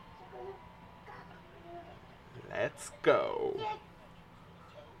Let's go.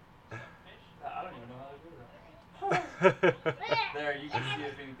 I don't even know how to do that. There, you can see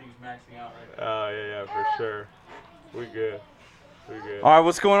if anything's maxing out right there. Oh, yeah, for sure. We good. All right,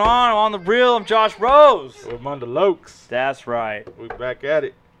 what's going on? I'm on the reel. I'm Josh Rose. We're Mondo Lokes. That's right. We back at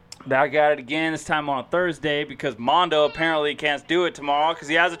it. Back at it again, this time on a Thursday because Mondo apparently can't do it tomorrow because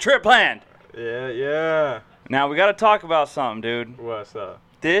he has a trip planned. Yeah. Now, we got to talk about something, dude. What's up?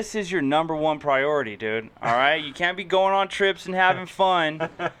 This is your number one priority, dude. All right? You can't be going on trips and having fun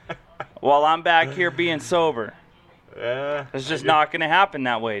while I'm back here being sober. Yeah. It's just not going to happen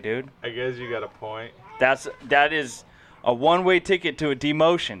that way, dude. I guess you got a point. That is a one-way ticket to a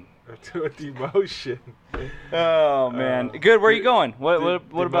demotion. To a demotion. Oh, man. Good. Where are you going? What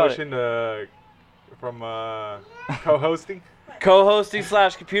about it? Demotion from co-hosting? Co-hosting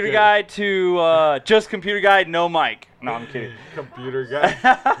 / computer guy to just computer guy, no mic. No, I'm kidding. Computer guy.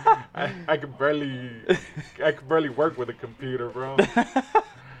 I could barely work with a computer, bro. I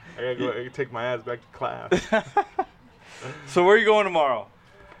gotta go take my ass back to class. So where are you going tomorrow?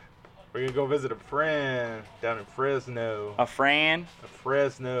 We're gonna go visit a friend down in Fresno. A friend?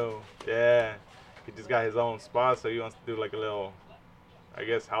 Fresno. Yeah. He just got his own spot, so he wants to do like a little, I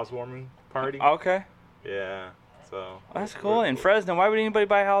guess, housewarming party. Okay. Yeah. So. That's cool. In Fresno, why would anybody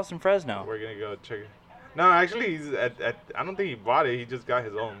buy a house in Fresno? We're gonna go check it. No, actually, he's at. I don't think he bought it. He just got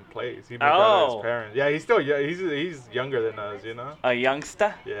his own place. He moved out of his parents. Yeah, he's still young. He's younger than us, you know. A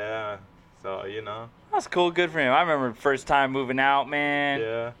youngster. Yeah. So you know. That's cool. Good for him. I remember the first time moving out, man.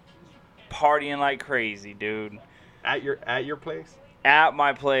 Yeah. Partying like crazy, dude. At your place. At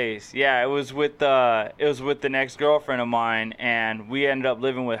my place, yeah. It was with the next girlfriend of mine, and we ended up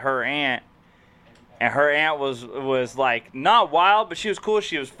living with her aunt. And her aunt was like not wild, but she was cool.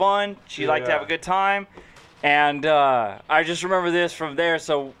 She was fun. She liked to have a good time. And I just remember this from there.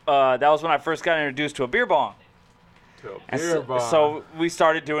 So that was when I first got introduced to a beer bong. So we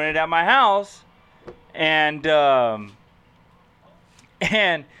started doing it at my house, and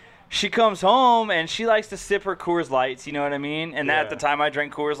she comes home and she likes to sip her Coors Lights. You know what I mean? And at the time I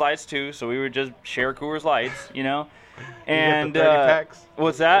drank Coors Lights too, so we would just share Coors Lights. You know. And the 30 packs?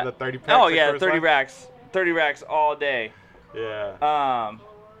 What's that? The 30 packs. Oh yeah, 30 racks. 30 racks all day. Yeah.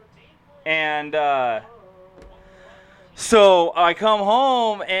 So I come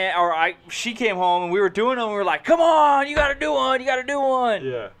home she came home and we were doing them. We were like, "Come on, you gotta do one. You gotta do one."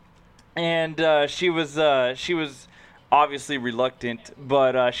 Yeah. And she was obviously reluctant,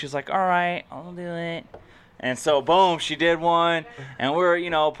 but she was like, "All right, I'll do it." And so, boom, she did one, and we're,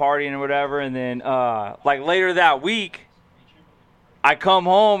 partying or whatever. And then, like, later that week, I come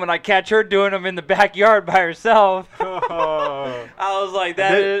home, and I catch her doing them in the backyard by herself. Oh. I was like,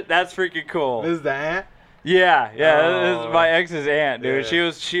 that's freaking cool. This is the aunt? Yeah, this is my ex's aunt, dude.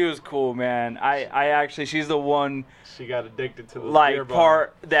 Yeah. She was cool, man. I actually, she's the one, She got addicted to the beer bong.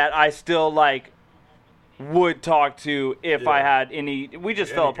 part that I still, would talk to if I had any. We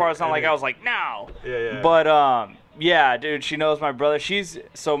just fell apart. It's not like I was like, no. Yeah. But yeah, dude, she knows my brother.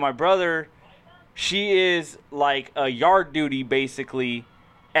 My brother, she is like a yard duty basically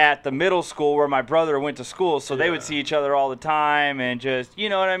at the middle school where my brother went to school. So they would see each other all the time and just, you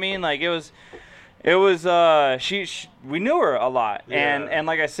know what I mean? Like it was we knew her a lot. Yeah. And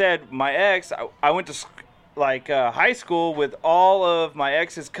like I said, my ex, I went to high school with all of my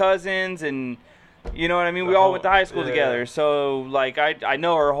ex's cousins, and you know what I mean? We all went to high school together. So, I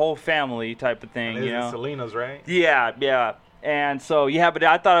know her whole family type of thing, you know? Selena's, right? Yeah. And so, but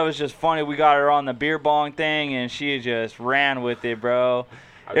I thought it was just funny. We got her on the beer bong thing, and she just ran with it, bro.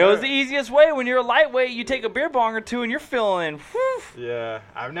 It was the easiest way. When you're a lightweight, you take a beer bong or two, and you're feeling, whew. Yeah.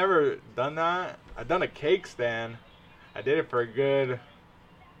 I've never done that. I've done a cake stand. I did it for a good...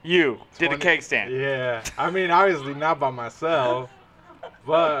 You did a cake stand. Yeah. I mean, obviously not by myself.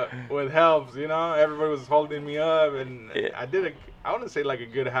 But with helps, everybody was holding me up, and I did I want to say a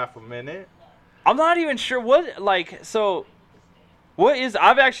good half a minute. I'm not even sure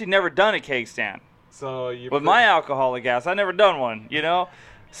I've actually never done a cake stand. So with my alcoholic ass, I never done one,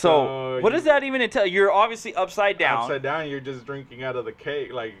 So what does that even entail? You're obviously upside down. Upside down, you're just drinking out of the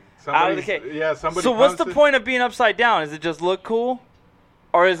cake, out of the cake. Yeah, somebody. So what's the point of being upside down? Is it just look cool?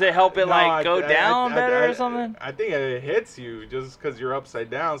 Or does it help it go down better or something? I think it hits you just because you're upside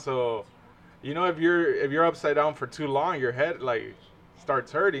down. So, if you're upside down for too long, your head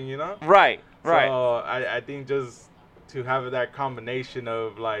starts hurting. Right. So I think just to have that combination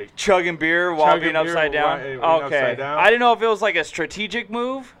of chugging beer while being upside down. Okay. Upside down. I didn't know if it was a strategic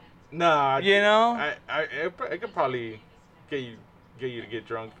move. No. It could probably get you to get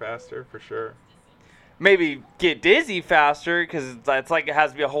drunk faster for sure. maybe get dizzy faster because it's like it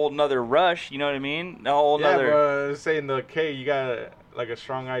has to be a whole nother rush. You know what I mean? A whole nother. Yeah, but say in the K, you got like a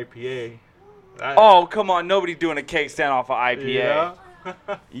strong IPA. Oh, come on. Nobody's doing a cake stand off of IPA.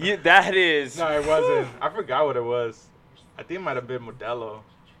 Yeah? That is. No, it wasn't. I forgot what it was. I think it might have been Modelo.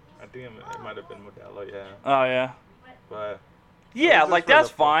 I think it might have been Modelo, yeah. Oh, yeah. But yeah, like that's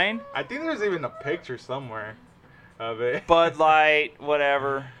fine. I think there's even a picture somewhere of it. Bud Light,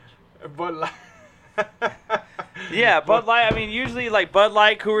 whatever. Bud Light. Yeah, Bud Light. I mean, usually like Bud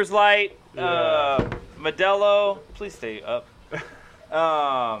Light, Coors Light, Modelo. Please stay up.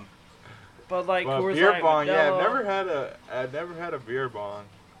 Bud Light, Coors beer Light, bong. Modelo. Yeah, I've never had a beer bong.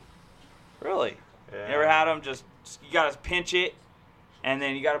 Really? Yeah. Never had them. Just you gotta pinch it, and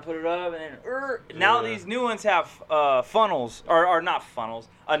then you gotta put it up, and then now these new ones have funnels or not funnels,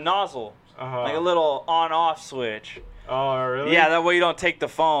 a nozzle, like a little on-off switch. Oh, really? Yeah, that way you don't take the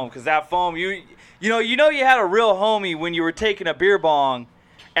foam, because that foam you had a real homie when you were taking a beer bong,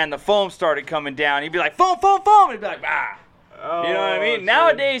 and the foam started coming down. He'd be like foam, foam, foam, and he'd be like ah. Oh, you know what I mean? shit.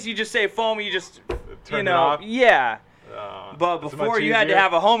 Nowadays you just say foam, you just Turn it off? yeah. But it's before much you had to easier.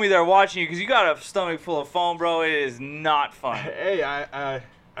 have a homie there watching you because you got a stomach full of foam, bro. It is not fun. Hey, I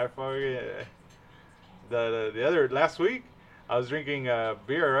forget the other last week I was drinking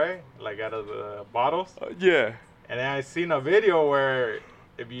beer, right? Like out of the bottles. Yeah. And then I seen a video where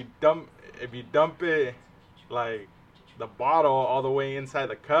if you dump it like the bottle all the way inside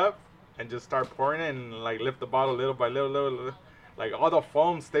the cup and just start pouring it and like lift the bottle little by little, like all the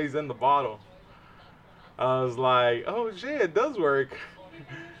foam stays in the bottle. I was like, oh shit, it does work.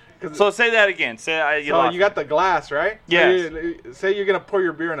 So say that again. You got the glass, right? Yes. So say you're gonna pour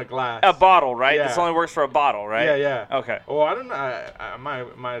your beer in a glass. a bottle, right? Yeah. This only works for a bottle, right? Yeah, yeah. Okay. Well, I don't know. I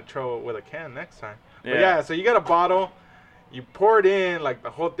might try it with a can next time. Yeah. But yeah, so you got a bottle, you pour it in like the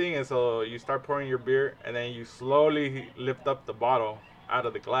whole thing, and so you start pouring your beer, and then you slowly lift up the bottle out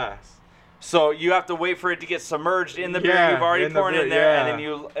of the glass. So you have to wait for it to get submerged in the beer Yeah, you've already in the poured beer, in there,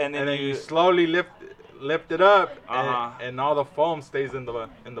 yeah. and then you slowly lift it up, Uh-huh. and all the foam stays in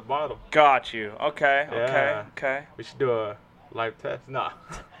the bottle. Got you. Okay. Yeah. Okay. We should do a live test. No.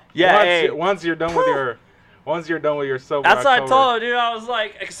 Yeah. Once you're done with your sober. That's what I October. told him, dude. I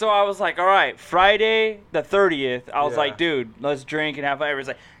was like, all right, Friday the 30th. I was Yeah. like, dude, let's drink and have fun. Everybody's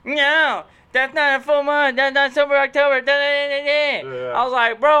like, no, that's not a full month. That's not sober October. Yeah. I was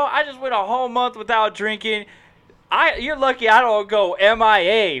like, bro, I just went a whole month without drinking. You're lucky I don't go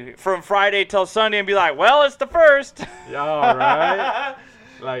MIA from Friday till Sunday and be like, well, it's the first. Yeah, all right.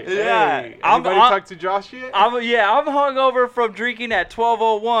 Like, Yeah. hey, anybody talk to Josh yet? I'm hungover from drinking at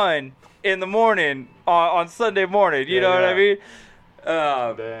 12:01 in the morning on Sunday morning. You know what I mean?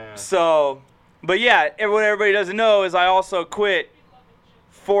 Damn. So, but yeah, what everybody doesn't know is I also quit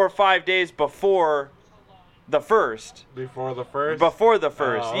 4 or 5 days before the first. Before the first? Before the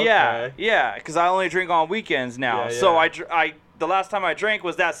first, Oh, yeah, okay. yeah, because I only drink on weekends now. Yeah, So yeah. the last time I drank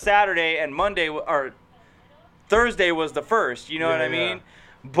was that Saturday, and Monday or Thursday was the first. You know Yeah, what I yeah. mean?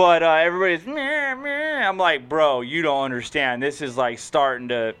 But everybody's meh, meh. I'm like, bro, you don't understand. This is like starting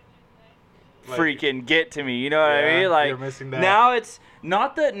to Like- freaking get to me. You know what I Yeah, mean? Like you're missing that. now it's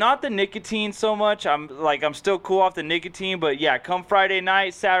not the nicotine so much. I'm still cool off the nicotine, but yeah, come Friday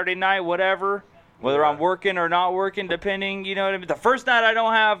night, Saturday night, whatever. Whether Yeah. I'm working or not working, depending, you know what I mean? The first night I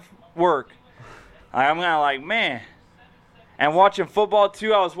don't have work, I'm kind of like, man. And watching football,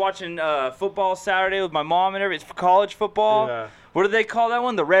 too. I was watching football Saturday with my mom and everything. It's college football. Yeah. What do they call that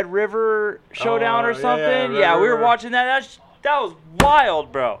one? The Red River Showdown or yeah, something? yeah, Red we were River. watching that. That was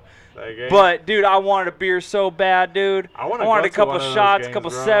wild, bro. Like, hey, But, dude, I wanted a beer so bad, dude. I wanna wanted go a to couple one of those shots, a games, couple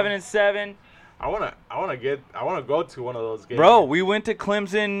bro. 7 and 7. I wanna go to one of those games. Bro, we went to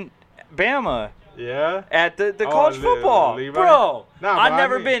Clemson, Bama. Yeah. At the college football, Levi? bro. Nah, I've but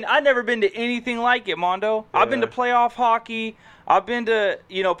I've never been to anything like it, Mondo. I've been to Yeah. playoff hockey. I've been to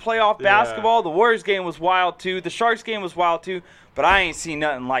playoff Yeah. basketball. The Warriors game was wild too. The Sharks game was wild too. But I ain't seen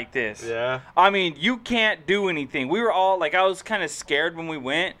nothing like this. Yeah. I mean, you can't do anything. We were all like, I was kind of scared when we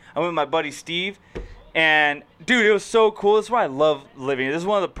went. I went with my buddy Steve, and dude, it was so cool. This is why I love living here. This is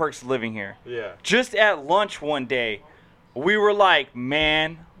one of the perks of living here. Yeah. Just at lunch one day, we were like,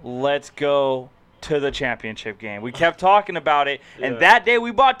 man, let's go to the championship game. We kept talking about it, and Yeah. that day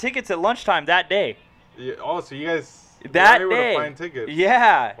we bought tickets at lunchtaime that day. Yeah. Oh, so you guys That were able day. to find tickets.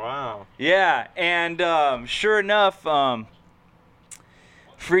 Yeah. Wow. Yeah. And sure enough,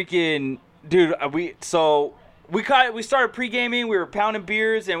 freaking dude, we started pre-gaming. We were pounding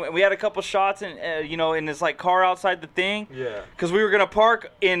beers, and we had a couple shots in in this like car outside the thing. Yeah. Because we were gonna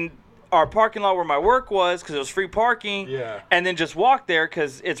park in our parking lot where my work was because it was free parking. Yeah. And then just walk there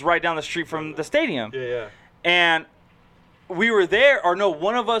because it's right down the street from the stadium. Yeah. And we were there, or no,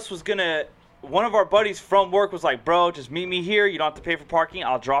 one of our buddies from work was like, bro, just meet me here. You don't have to pay for parking.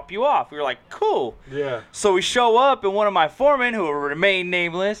 I'll drop you off. We were like, cool. Yeah. So we show up, and one of my foremen, who will remain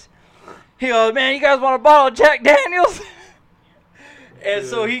nameless, he goes, man, you guys want a bottle of Jack Daniels? And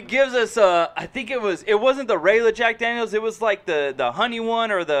so he gives us, I think it wasn't the regular Jack Daniels. It was like the honey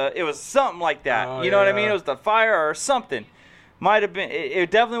one, or it was something like that. Oh, you know what I yeah. mean? It was the fire or something. Might have been. It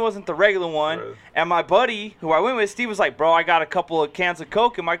definitely wasn't the regular one. Right. And my buddy, who I went with, Steve, was like, bro, I got a couple of cans of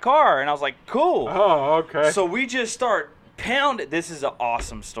Coke in my car. And I was like, cool. Oh, okay. So we just start pounding. This is an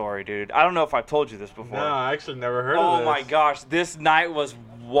awesome story, dude. I don't know if I've told you this before. No, I actually never heard of this. Oh, my gosh. This night was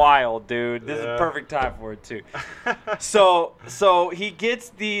wild, dude. This is Yeah. the perfect time for it, too. So he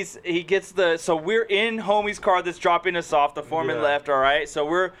gets so we're in homie's car that's dropping us off. The foreman Yeah. left, all right? So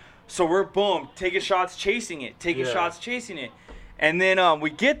we're boom, taking shots, chasing it. And then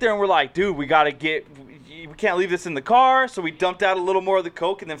we get there and we're like, dude, we can't leave this in the car. So we dumped out a little more of the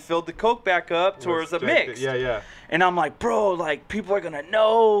Coke and then filled the Coke back up towards the mix. Yeah. And I'm like, bro, like, people are going to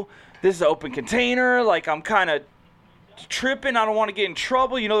know this is an open container. Like, I'm kind of tripping. I don't want to get in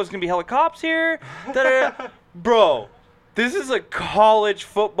trouble. You know there's going to be helicopters here. Da-da-da. Bro, this is a college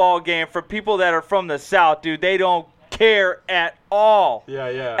football game for people that are from the South, dude. They don't care at all. Yeah.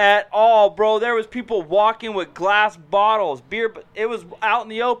 At all, bro. There was people walking with glass bottles, beer, but it was out in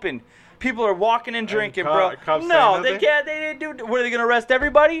the open. People are walking and drinking, bro. Cops No, saying they can't. They didn't do. What, are they gonna arrest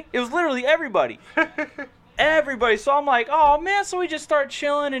everybody? It was literally everybody. Everybody. So I'm like, oh man. So we just start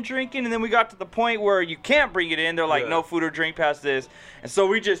chilling and drinking, and then we got to the point where you can't bring it in. They're like, Yeah. no food or drink past this, and so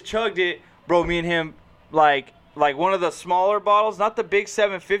we just chugged it, bro. Me and him, like one of the smaller bottles, not the big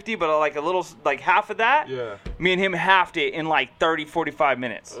 750, but like a little, like half of that. Yeah. Me and him halved it in like 30, 45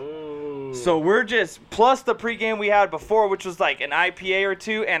 minutes. Ooh. So we're just, plus the pregame we had before, which was like an IPA or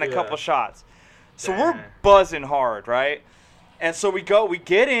two and a Yeah. couple shots. So Damn. we're buzzing hard, right? And so we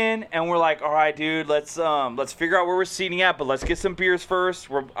get in, and we're like, all right, dude, let's figure out where we're seating at, but let's get some beers first.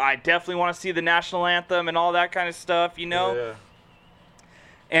 I definitely want to see the national anthem and all that kind of stuff, you know? Yeah.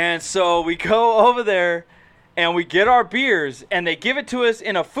 And so we go over there, and we get our beers, and they give it to us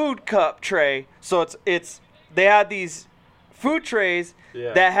in a food cup tray. So they had these food trays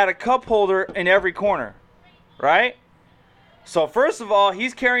Yeah. that had a cup holder in every corner, right? So first of all,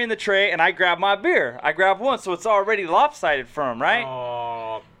 he's carrying the tray, and I grab my beer. I grab one, so it's already lopsided for him, right?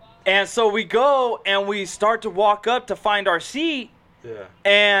 Oh. And so we go, and we start to walk up to find our seat, Yeah.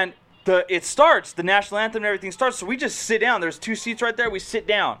 and it starts. The national anthem and everything starts, so we just sit down. There's 2 seats right there. We sit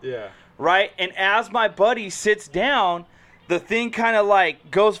down. Yeah. Right? And as my buddy sits down, the thing kind of like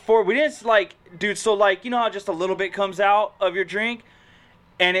goes forward. We didn't like, dude, so like, you know how just a little bit comes out of your drink?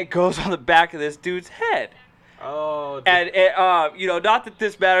 And it goes on the back of this dude's head. Oh. And, you know, not that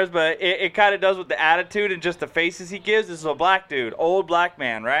this matters, but it kind of does with the attitude and just the faces he gives. This is a black dude, old black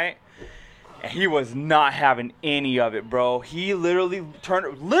man, right? And he was not having any of it, bro. He literally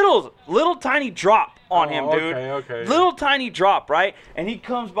turned little tiny drop on him, dude. Okay. Little tiny drop, right? And he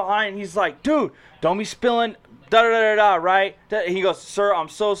comes behind and he's like, dude, don't be spilling da da da da, right? He goes, sir, I'm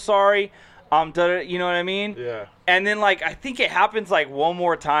so sorry. You know what I mean? Yeah. And then, like, I think it happens, like, one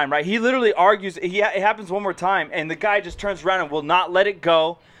more time, right? He literally argues. It happens one more time, and the guy just turns around and will not let it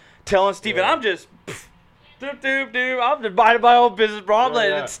go, telling Steven, Yeah. I'm just, I'm just minding my own business, bro. I'm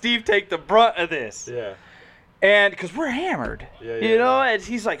letting Yeah. Steve take the brunt of this. Yeah. And because we're hammered, you know? And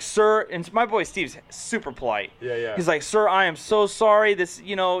he's like, sir, and my boy Steve's super polite. Yeah. He's like, sir, I am so sorry. This,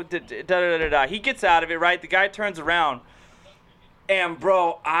 you know, da-da-da-da-da. He gets out of it, right? The guy turns around. And,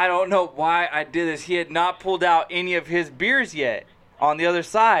 bro, I don't know why I did this. He had not pulled out any of his beers yet on the other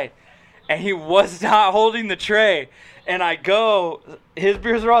side. And he was not holding the tray. And I go, his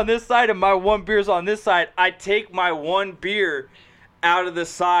beers are on this side and my one beer's on this side. I take my one beer out of the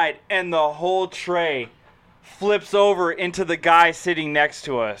side and the whole tray flips over into the guy sitting next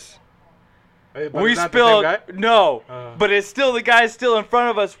to us. Hey, but We it's not spilled, the same guy? no, but it's still, the guy's still in front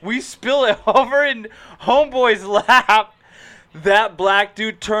of us. We spill it over in homeboy's lap. That black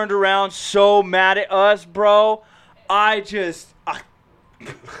dude turned around so mad at us, bro. And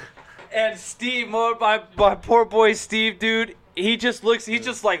Steve, my poor boy Steve, dude, he's just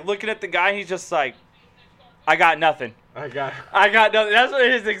like looking at the guy, and he's just like, I got nothing. I got nothing. That's what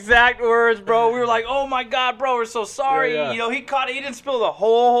his exact words, bro. We were like, oh my God, bro, we're so sorry. Yeah. You know, he didn't spill the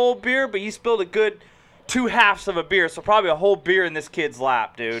whole beer, but he spilled a good 2/2 of a beer. So probably a whole beer in this kid's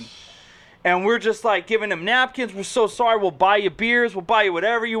lap, dude. And we're just like giving him napkins. We're so sorry. We'll buy you beers. We'll buy you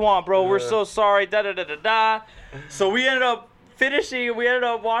whatever you want, bro. We're so sorry. Da da da da da. So we ended up finishing, we ended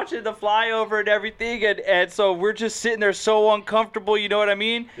up watching the flyover and everything, and so we're just sitting there so uncomfortable, you know what I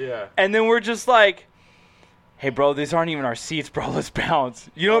mean? Yeah. And then we're just like, hey, bro, these aren't even our seats, bro. Let's bounce.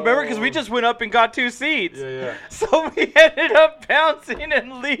 You know, remember? Because we just went up and got 2 seats. Yeah. So we ended up bouncing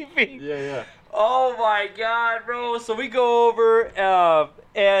and leaving. Yeah. Oh, my God, bro. So we go over, oh,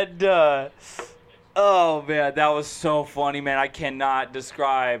 man, that was so funny, man. I cannot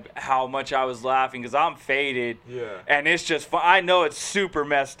describe how much I was laughing because I'm faded. Yeah. And it's just fun. I know it's super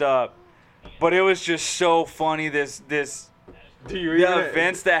messed up, but it was just so funny, the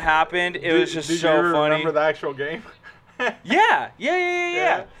events that happened. It was just so funny. Do you funny. remember the actual game? Yeah.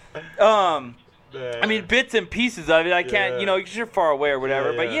 I mean, bits and pieces of it. I can't, because you're far away or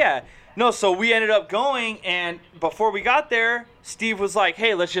whatever. But yeah. No, so we ended up going, and before we got there, Steve was like,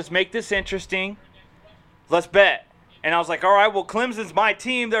 hey, let's just make this interesting. Let's bet. And I was like, all right, well, Clemson's my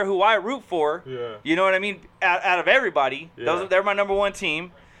team. They're who I root for. Yeah. You know what I mean? Out of everybody. Yeah. They're my number 1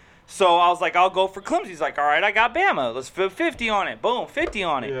 team. So I was like, I'll go for Clemson. He's like, all right, I got Bama. Let's put 50 on it. Boom, 50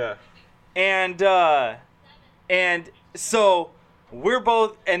 on it. Yeah. And so we're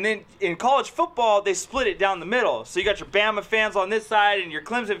both, and then in college football, they split it down the middle. So you got your Bama fans on this side and your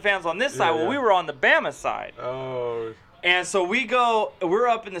Clemson fans on this side. Well, we were on the Bama side. Oh. And so we're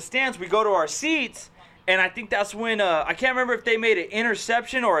up in the stands. We go to our seats. And I think that's when I can't remember if they made an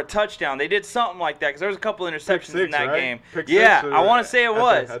interception or a touchdown. They did something like that because there was a couple interceptions in that game. Yeah, I want to say it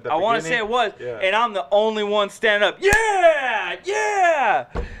was. Yeah. And I'm the only one standing up. Yeah.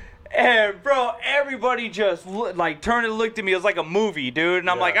 And bro, everybody just turned and looked at me. It was like a movie, dude. And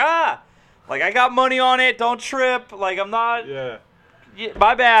I'm like I got money on it. Don't trip. Like I'm not. Yeah.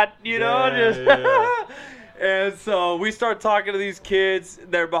 My bad. You know. Yeah. And so we start talking to these kids.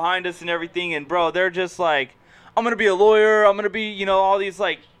 They're behind us and everything. And, bro, they're just like, I'm going to be a lawyer. I'm going to be, all these,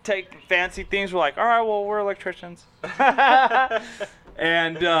 fancy things. We're like, all right, well, we're electricians.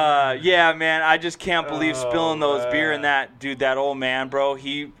 And, yeah, man, I just can't believe spilling those beer in that. Dude, that old man, bro,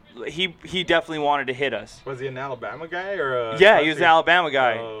 he definitely wanted to hit us. Was he an Alabama guy or Yeah, he was an Alabama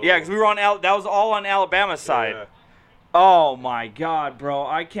guy. Oh. Yeah, because we were that was all on Alabama's side. Yeah. Oh, my God, bro.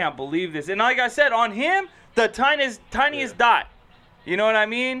 I can't believe this. And like I said, on him, the tiniest dot. You know what I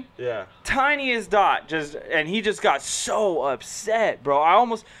mean? Yeah. Tiniest dot. And he just got so upset, bro. I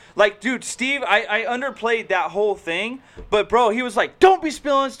almost, dude, Steve, I underplayed that whole thing. But, bro, he was like, don't be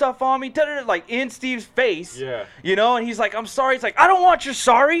spilling stuff on me. In Steve's face. Yeah. And he's like, I'm sorry. He's like, I don't want your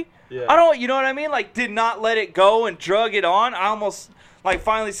sorry. Yeah. I don't, you know what I mean? Did not let it go and drug it on. I almost,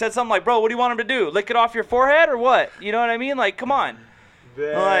 finally said something like, bro, what do you want him to do? Lick it off your forehead or what? You know what I mean? Come on.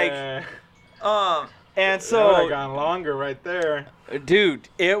 Damn. And so that would have gone longer right there. Dude,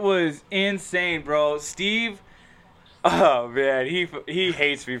 it was insane, bro. Steve, oh man, he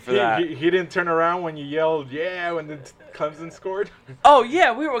hates me for that. He didn't turn around when you yelled, yeah, when the Clemson scored? Oh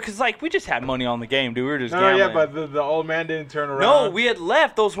yeah, we were, because we just had money on the game, dude. We were just gambling. Yeah, but the old man didn't turn around. No, we had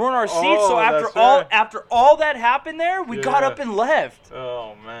left. Those weren't our seats. So after all that happened there, we got up and left.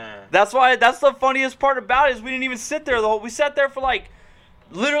 Oh man. That's the funniest part about it is we didn't even sit there we sat there for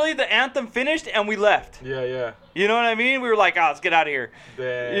literally the anthem finished and we left. Yeah. You know what I mean? We were like, let's get out of here.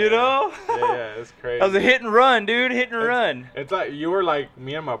 Damn. You know? Yeah, it's crazy. That was a hit and run, dude. Hit and run. It's like you were like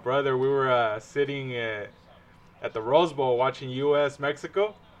me and my brother. We were sitting at the Rose Bowl watching U.S.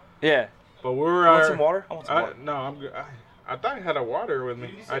 Mexico. Yeah. But we were. Want some water? I want some water. No, I'm good. I thought I had a water with me.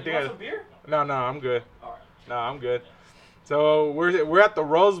 You want some beer? No, I'm good. All right. No, I'm good. So we're at the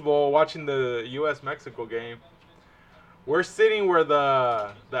Rose Bowl watching the U.S. Mexico game. We're sitting where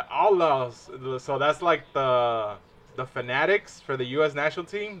the Outlaws, so that's the Fanatics for the U.S. national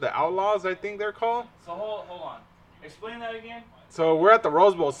team, the Outlaws, I think they're called. So hold on. Explain that again. So we're at the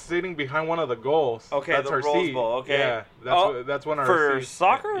Rose Bowl sitting behind one of the goals. Okay, that's the our Rose seat. Bowl, okay. Yeah, that's one of our seats. For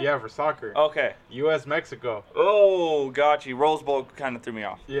soccer? Yeah, for soccer. Okay. U.S. Mexico. Oh, got you. Rose Bowl kind of threw me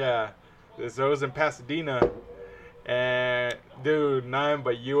off. Yeah. So it was in Pasadena. And, dude, nothing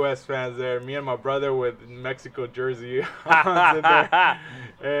but U.S. fans there. Me and my brother with Mexico jersey on in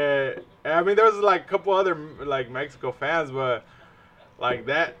there. I mean, there was, a couple other, Mexico fans, but,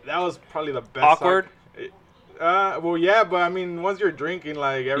 that was probably the best. Awkward? Well, yeah, but, I mean, once you're drinking,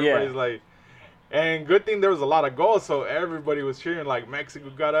 everybody's, and good thing there was a lot of goals, so everybody was cheering.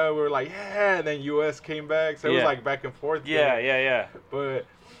 Mexico got up. We were like, yeah, and then U.S. came back. So it was, back and forth. Yeah. But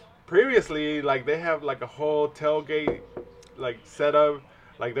previously, they have a whole tailgate set up.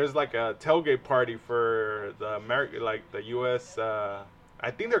 There's a tailgate party for the the U.S.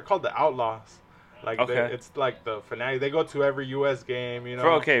 I think they're called the Outlaws. Okay. It's the Fanatics. They go to every U.S. game, you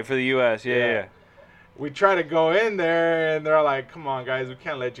know. For the U.S. Yeah. we try to go in there, and they're like, "Come on, guys, we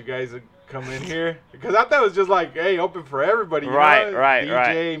can't let you guys come in here." Because I thought it was just like, hey, open for everybody. You know?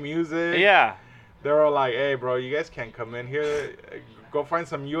 DJ, music. Yeah. They were like, "Hey, bro, you guys can't come in here. Go find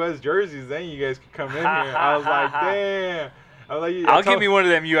some U.S. jerseys, then you guys can come in here." I was like, "Damn." I was like, I'll give me one of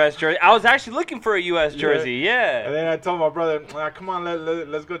them U.S. jerseys. I was actually looking for a U.S. jersey. Yeah. And then I told my brother, "Come on,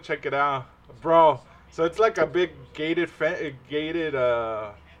 let's go check it out, bro." So it's like a big gated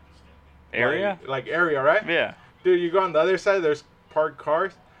area? Like area, right? Yeah. Dude, you go on the other side, there's parked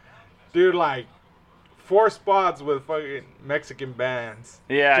cars. Dude, like 4 spots with fucking Mexican bands.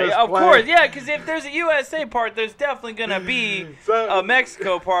 Yeah, of course. Yeah, because if there's a USA part, there's definitely going to be a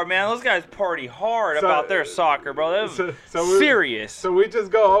Mexico part, man. Those guys party hard about their soccer, bro. That was serious. So we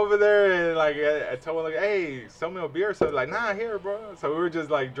just go over there and, like, I told them, like, "Hey, sell me a beer." So, like, "Nah, here, bro." So we were just,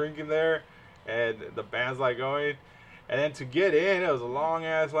 like, drinking there, and the band's, like, going. And then to get in, it was a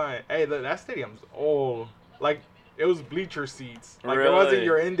long-ass line. Hey, that stadium's old. Like, it was bleacher seats. Like, really? It wasn't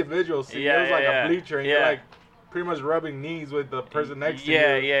your individual seat. Yeah, it was like a bleacher. And yeah. you're, like, pretty much rubbing knees with the person next to you.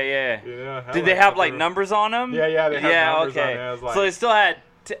 Yeah. Did they have, like, numbers on them? Yeah, they had numbers on it. It was like, so they still had,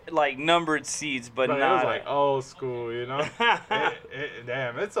 like, numbered seats, but not. It was, like, old school, you know?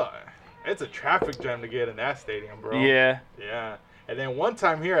 Damn, it's a traffic jam to get in that stadium, bro. Yeah. Yeah. And then one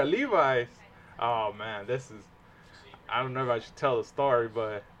time here at Levi's, oh, man, I don't know if I should tell the story,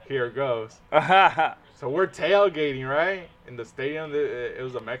 but here it goes. So we're tailgating, right? In the stadium. It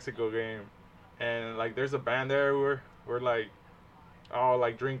was a Mexico game. And, like, there's a band there. We're like, all,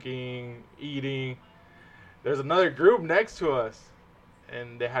 like, drinking, eating. There's another group next to us.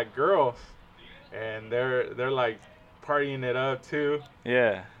 And they had girls. And they're like, partying it up, too.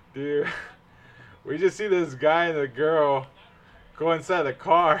 Yeah. Dude, we just see this guy and the girl go inside the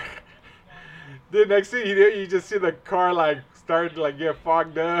car. Dude, next thing you just see the car, like, start to, like, get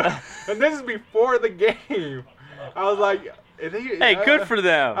fogged up. And this is before the game. I was like, hey, good for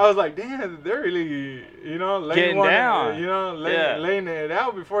them. I was like, damn, they're really, laying laying it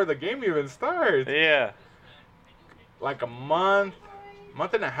out before the game even starts. Yeah. Like a month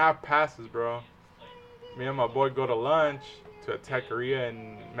and a half passes, bro. Me and my boy go to lunch to a taqueria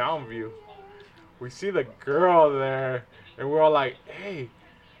in Mountain View. We see the girl there, and we're all like, hey,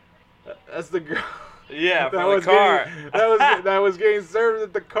 that's the girl. Yeah, from the car. That was getting served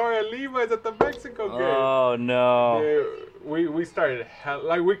at the car at Levi's at the Mexico game. Oh no. Dude, we started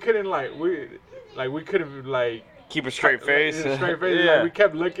we couldn't keep a straight face. Yeah. Like, we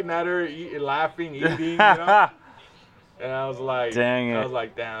kept looking at her, laughing, eating. You know? And I was like, dang it. I was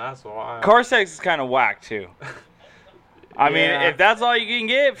like, damn, that's wild. Car sex is kind of whack too. I mean, if that's all you can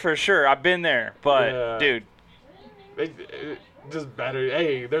get, for sure. I've been there, but dude, just better.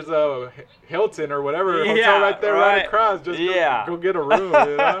 Hey, there's a Hilton or whatever hotel right there, right across. Just go get a room.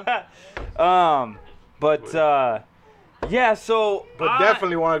 You know? So. But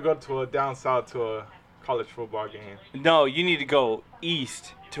definitely want to go to down south to a college football game. No, you need to go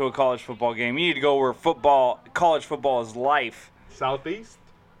east to a college football game. You need to go where college football is life. Southeast.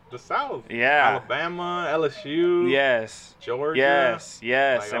 The South. Yeah. Alabama, LSU. Yes. Georgia. Yes.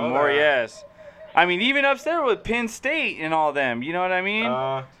 Like and more. That. Yes. I mean, even upstairs with Penn State and all them. You know what I mean?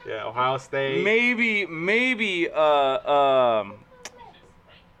 Yeah. Ohio State. Maybe. I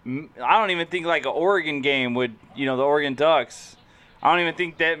don't even think like an Oregon game would. The Oregon Ducks. I don't even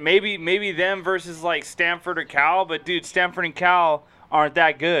think that maybe them versus like Stanford or Cal. But dude, Stanford and Cal aren't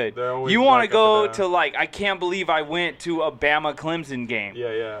that good. You want to go to like, I can't believe I went to a Bama Clemson game.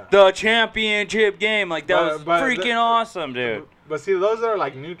 Yeah. The championship game. Like, that was freaking awesome, dude. But see, those are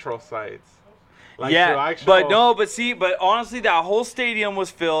like neutral sites. Like, but honestly, that whole stadium was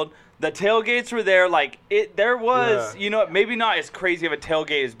filled. The tailgates were there. Like, there was, maybe not as crazy of a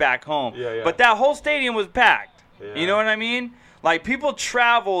tailgate as back home. Yeah. But that whole stadium was packed. Yeah. You know what I mean? Like, people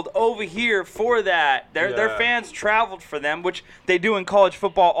traveled over here for that. Their fans traveled for them, which they do in college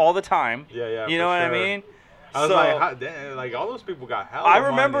football all the time. Yeah. You know what I mean? I was like, all those people got hella money.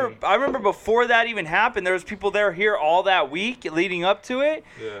 I remember before that even happened, there was people there here all that week leading up to it.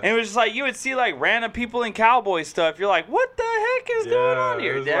 Yeah. And it was just like, you would see like random people in cowboy stuff. You're like, what the heck is going on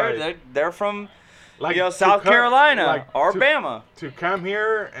here? They're from South Carolina or Bama. To come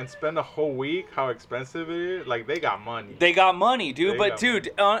here and spend a whole week, how expensive it is, like, they got money. They got money, dude.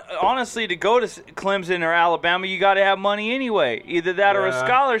 Honestly, to go to Clemson or Alabama, you got to have money anyway. Either that or a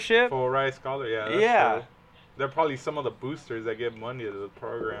scholarship. Full ride scholarship, yeah. True. They're probably some of the boosters that give money to the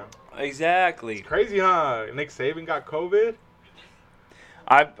program. Exactly. It's crazy, huh? Nick Saban got COVID.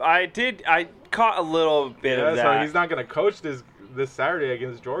 I caught a little bit of that. So he's not gonna coach this Saturday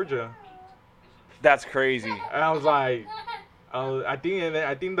against Georgia. That's crazy. And I was like, I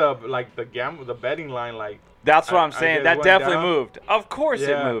think the betting line That's what I'm I saying. guess That went definitely down. moved. Of course it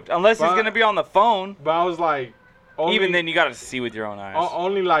Yeah. moved. Unless he's But- going to be on the phone. But I was like, Even then, you got to see with your own eyes.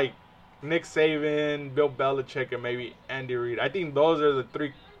 only like Nick Saban, Bill Belichick, and maybe Andy Reid. I think those are the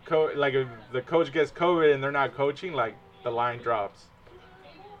three. Like if the coach gets COVID and they're not coaching, like the line drops.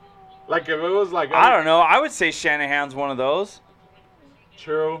 Like if it was like I don't know. I would say Shanahan's one of those.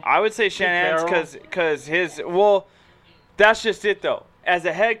 True. I would say Shanahan's Carroll. because that's just it though. As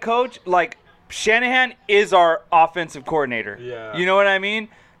a head coach, like Shanahan is our offensive coordinator. Yeah. You know what I mean?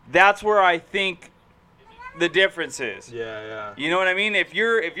 That's where I think the difference is. Yeah. You know what I mean? If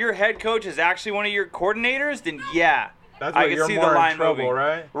your head coach is actually one of your coordinators, then yeah. That's I where can you're see more the line in trouble, moving.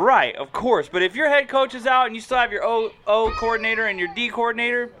 right? Right, of course. But if your head coach is out and you still have your O coordinator and your D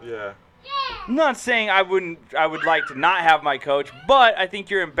coordinator, Yeah. I'm not saying I would like to not have my coach, but I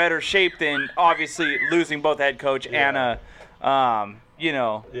think you're in better shape than obviously losing both head coach and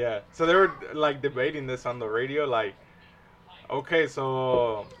Yeah. So they were like debating this on the radio, like, okay,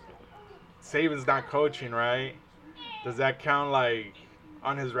 so Saban's not coaching, right? Does that count like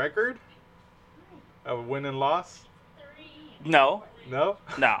on his record of win and loss? no, No.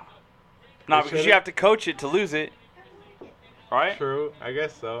 not because should've? you have to coach it to lose it, right? True. I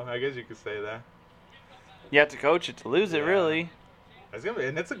guess so. I guess you could say that. You have to coach it to lose it, Yeah. really.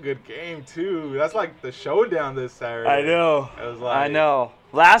 And it's a good game too. That's like the showdown this Saturday. I know. It was like, I know.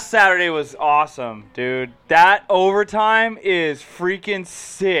 Last Saturday was awesome, dude. That overtime is freaking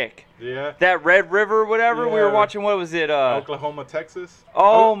sick. Yeah. That Red River, whatever, we were Yeah. watching, what was it? Oklahoma, Texas.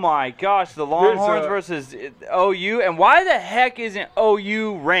 Oh my gosh, the Longhorns Dude, versus OU. And why the heck isn't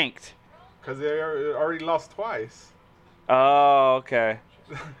OU ranked? Because they already lost twice. Oh, okay.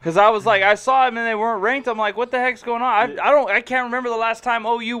 Because I was like, I saw them and they weren't ranked. I'm like, what the heck's going on? I can't remember the last time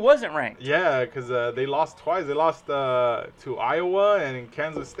OU wasn't ranked. Yeah, because they lost twice. They lost to Iowa and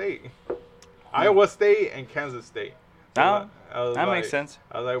Kansas State. Iowa State and Kansas State. Oh, I was that like- makes sense.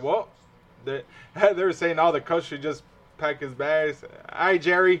 I was like, well, they were saying, the coach should just pack his bags. All right,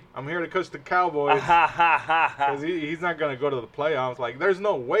 Jerry, I'm here to coach the Cowboys. Ha ha ha ha. Because he's not going to go to the playoffs. Like, there's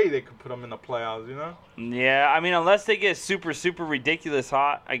no way they could put him in the playoffs, you know? Yeah, I mean, unless they get super, super ridiculous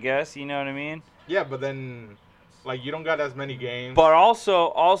hot, I guess. You know what I mean? Yeah, but then, like, you don't got as many games. But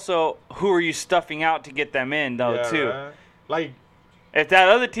also, who are you stuffing out to get them in, though, Yeah, too? right? Like, If that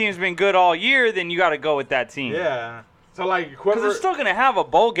other team's been good all year, then you got to go with that team. yeah. So, like, Because whoever... they're still going to have a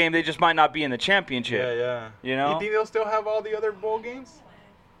bowl game. They just might not be in the championship. Yeah. You know? You think they'll still have all the other bowl games?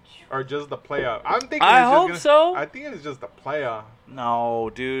 Or just the playoff? I'm thinking I it's just hope so. I think it's just the playoff.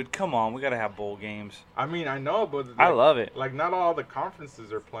 No, dude. Come on. We got to have bowl games. I mean, I know, but... I like- love it. Like, not all the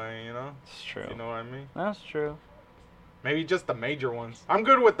conferences are playing, you know? It's true. You know what I mean? That's true. Maybe just the major ones. I'm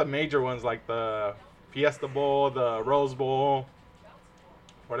good with the major ones, like the Fiesta Bowl, the Rose Bowl,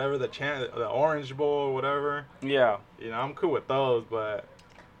 whatever, the Orange Bowl, whatever. Yeah. You know, I'm cool with those, but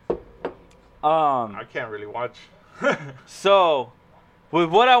I can't really watch. So, with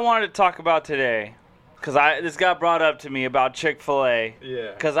what I wanted to talk about today, because this got brought up to me about Chick-fil-A,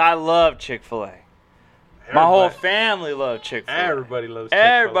 Yeah. because I love Chick-fil-A. My whole Everybody- family loved Chick-fil-A. Everybody loves Chick-fil-A.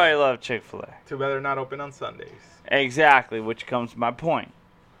 Everybody loved Chick-fil-A. Too bad they're not open on Sundays. Exactly, which comes to my point.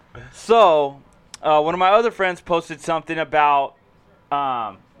 So, one of my other friends posted something about.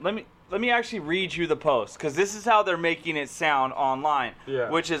 Let me actually read you the post, because this is how they're making it sound online. Yeah.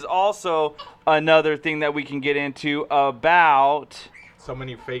 Which is also another thing that we can get into about So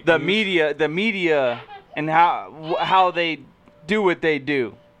many fake the news. media, and how they do what they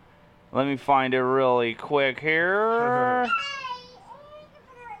do. Let me find it really quick here.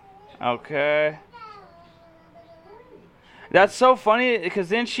 Okay. That's so funny, because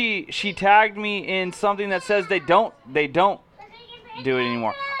then she tagged me in something that says they don't do it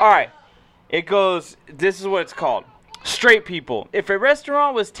anymore. All right. It goes, this is what it's called. Straight people. If a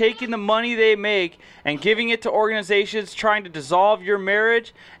restaurant was taking the money they make and giving it to organizations trying to dissolve your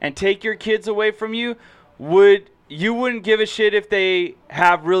marriage and take your kids away from you, you wouldn't give a shit if they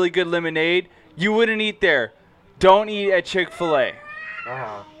have really good lemonade. You wouldn't eat there. Don't eat at Chick-fil-A.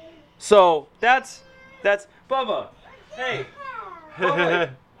 Uh-huh. So that's Bubba. Hey.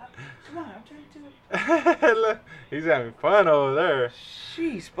 Bubba. Come on, I'm trying to do it. He's having fun over there.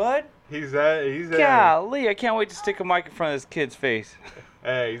 Jeez, bud. He's Golly, I can't wait to stick a mic in front of this kid's face.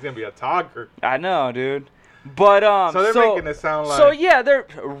 Hey, he's gonna be a talker. I know, dude. But So they're making it sound like. So yeah, they're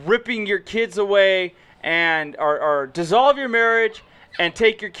ripping your kids away and or dissolve your marriage and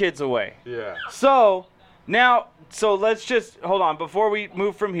take your kids away. Yeah. So let's just hold on before we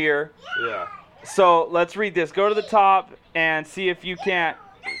move from here. Yeah. So let's read this. Go to the top and see if you can't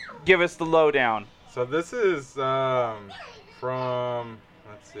give us the lowdown. So this is from,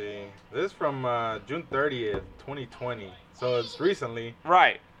 let's see, this is from June 30th, 2020. So it's recently.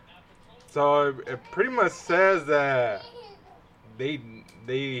 Right. So it pretty much says that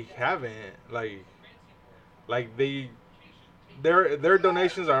they haven't their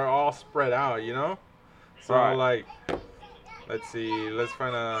donations are all spread out, you know. So Right. like, let's see, let's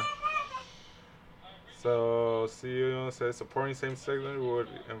find a. So CEO says supporting same-sex would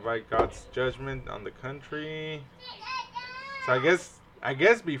invite God's judgment on the country. So I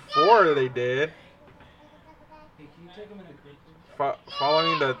guess before they did. Hey, can you take them in a group?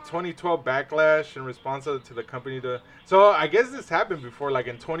 Following the 2012 backlash in response to the company so I guess this happened before, like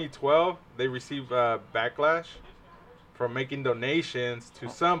in 2012 they received backlash for making donations to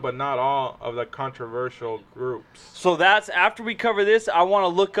some but not all of the controversial groups. So that's after we cover this. I want to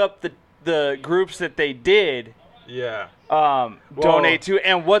look up the groups that they did Yeah. donate to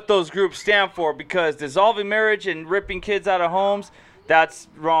and what those groups stand for, because dissolving marriage and ripping kids out of homes, that's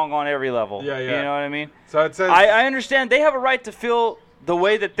wrong on every level. Yeah. You know what I mean? So it says I understand they have a right to feel the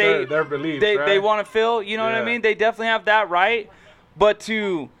way that their beliefs, they right? want to feel. You know what I Yeah. mean? They definitely have that right. But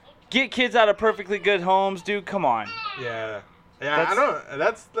to get kids out of perfectly good homes, dude, come on. Yeah.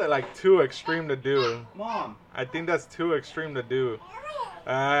 That's like too extreme to do. Mom. I think that's too extreme to do.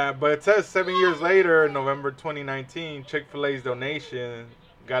 But it says 7 years later, November 2019, Chick-fil-A's donation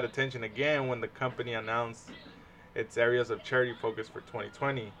got attention again when the company announced its areas of charity focus for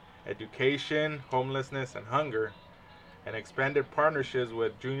 2020: education, homelessness, and hunger, and expanded partnerships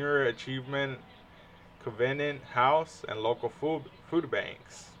with Junior Achievement, Covenant House, and local food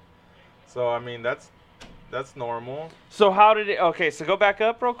banks. So I mean that's normal. So how did it? Okay, so go back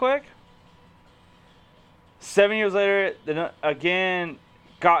up real quick. 7 years later, again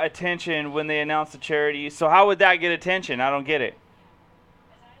got attention when they announced the charity. So how would that get attention? I don't get it.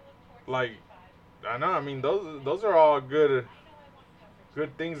 Like, I know. I mean, those are all good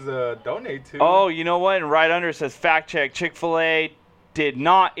things to donate to. Oh, you know what? And right under it says fact check: Chick-fil-A did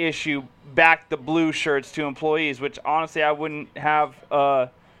not issue back the blue shirts to employees, which honestly I wouldn't have. I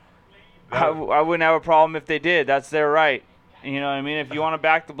wouldn't have a problem if they did. That's their right. You know what I mean? If you want to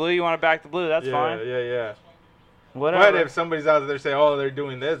back the blue, you want to back the blue. That's fine. Yeah. Whatever. But if somebody's out there saying, "Oh, they're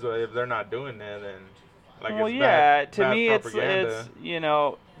doing this," but if they're not doing that, then like well, it's yeah. bad, To bad me, propaganda.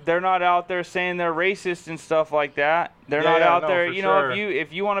 it's they're not out there saying they're racist and stuff like that. They're Yeah, not out no, there. for You know, sure.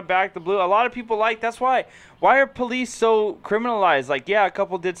 if you want to back the blue, a lot of people that's why are police so criminalized? Like, yeah, a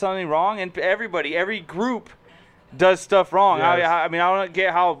couple did something wrong, and every group does stuff wrong. Yes. I mean, I don't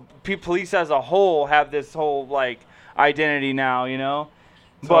get how police as a whole have this whole like identity now. You know.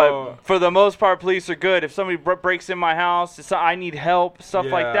 So- But for the most part, police are good. If somebody breaks in my house, I need help, stuff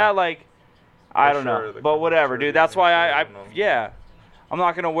like Yeah. that. Like, I For don't sure, know, the but whatever, commentary dude. That's why and I shit, I don't know. yeah, I'm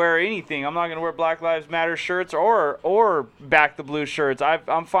not gonna wear anything. I'm not gonna wear Black Lives Matter shirts or back the blue shirts.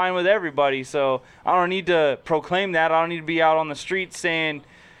 I'm fine with everybody, so I don't need to proclaim that. I don't need to be out on the streets saying,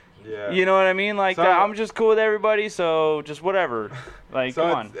 Yeah. you know what I mean, like So- that. I'm just cool with everybody, so just whatever. Like, So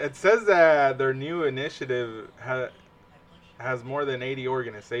come on. it says that their new initiative has more than 80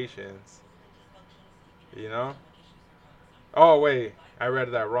 organizations. You know? Oh, wait. I read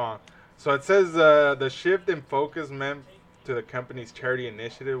that wrong. So it says the shift in focus meant to the company's charity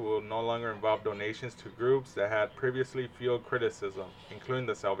initiative will no longer involve donations to groups that had previously fueled criticism, including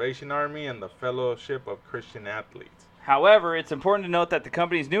the Salvation Army and the Fellowship of Christian Athletes. However, it's important to note that the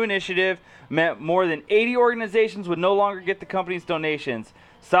company's new initiative meant more than 80 organizations would no longer get the company's donations.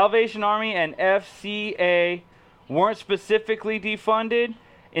 Salvation Army and FCA weren't specifically defunded.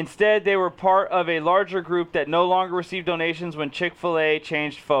 Instead, they were part of a larger group that no longer received donations when Chick-fil-A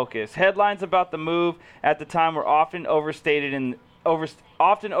changed focus. Headlines about the move at the time were often overstated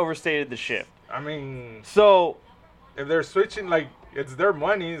the shift. I mean, So, if they're switching, like, it's their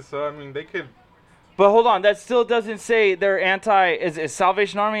money, so, I mean, they could... but hold on, that still doesn't say they're is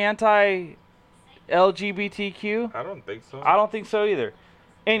Salvation Army anti-LGBTQ? I don't think so. I don't think so either.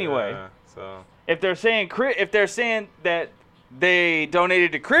 Anyway, Yeah, so... if they're saying that they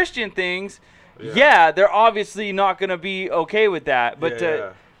donated to Christian things, yeah, they're obviously not going to be okay with that. But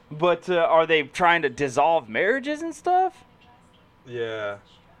are they trying to dissolve marriages and stuff? Yeah.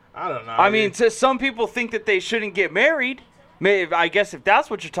 I don't know. I mean, some people think that they shouldn't get married. I guess if that's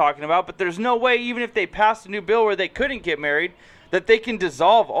what you're talking about, but there's no way, even if they passed a new bill where they couldn't get married, that they can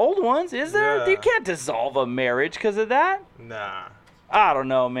dissolve old ones. Is there? Yeah. You can't dissolve a marriage because of that. Nah. I don't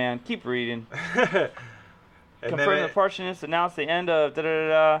know, man. Keep reading. And Confirm then the partialists announced the end of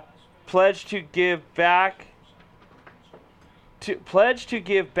pledge to give back to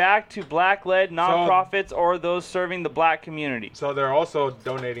black-led nonprofits or those serving the black community. so they're also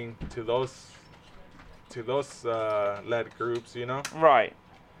donating to those to those led groups, you know. Right.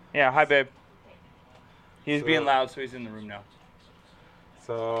 Yeah. Hi, babe. He's So- being loud, so he's in the room now.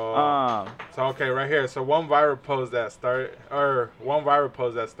 So okay, right here. So one viral post that started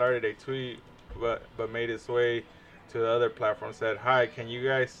a tweet, but made its way to the other platform said, "Hi, can you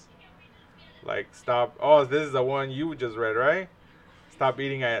guys like stop?" Oh, this is the one you just read, right? Stop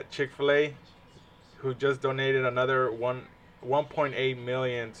eating at Chick-fil-A, who just donated another 1.8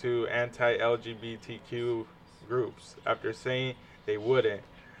 million to anti-LGBTQ groups after saying they wouldn't.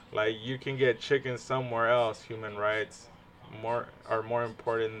 Like, you can get chicken somewhere else. Human rights are more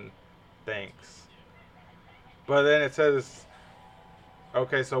important. Thanks. But then it says,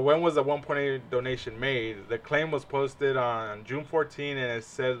 okay, so when was the 1.8 donation made? The claim was posted on June 14, and it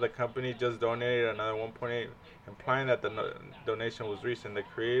said the company just donated another 1.8, implying that the donation was recent. The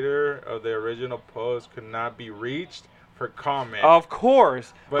creator of the original post could not be reached for comment. Of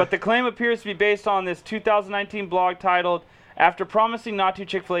course. But But- the claim appears to be based on this 2019 blog titled, "After promising not to,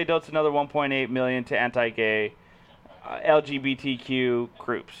 Chick-fil-A donates another 1.8 million to anti-gay LGBTQ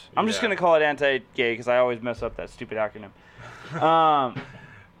groups." I'm just Yeah. going to call it anti-gay because I always mess up that stupid acronym.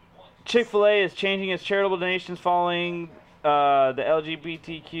 Chick-fil-A is changing its charitable donations following the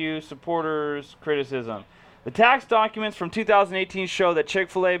LGBTQ supporters' criticism. The tax documents from 2018 show that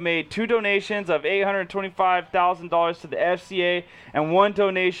Chick-fil-A made 2 donations of $825,000 to the FCA and 1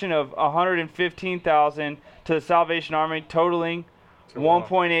 donation of $115,000 to the Salvation Army, totaling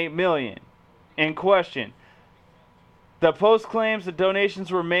 $1.8 million. In question, the post claims the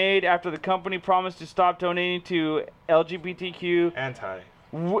donations were made after the company promised to stop donating to LGBTQ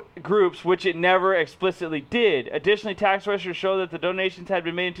groups, which it never explicitly did. Additionally, tax records show that the donations had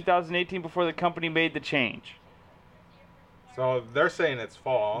been made in 2018 before the company made the change. So they're saying it's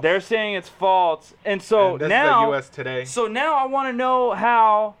false. They're saying it's false, and so And this now, is the U.S. Today. so now I want to know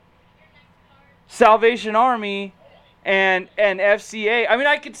how Salvation Army and FCA. I mean,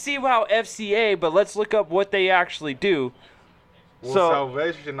 I could see how FCA, but let's look up what they actually do. Well, so-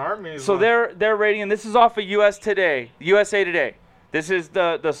 Salvation Army is So one- they're rating, and this is off of USA Today. This is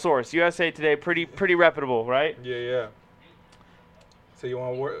the source. USA Today, pretty reputable, right? Yeah. So you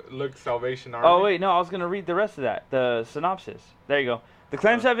want to look Salvation Army? Oh wait, no, I was gonna read the rest of that. The synopsis. There you go. The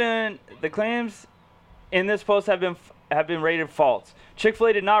claims in this post have been rated false.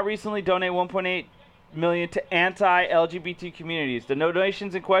 Chick-fil-A did not recently donate 1.8 million to anti-LGBT communities. The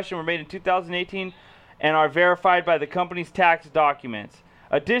donations in question were made in 2018 and are verified by the company's tax documents.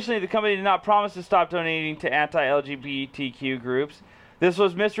 Additionally, the company did not promise to stop donating to anti-LGBTQ groups. This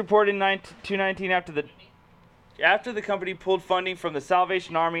was misreported in 2019 after the company pulled funding from the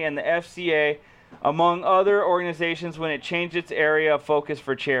Salvation Army and the FCA, among other organizations, when it changed its area of focus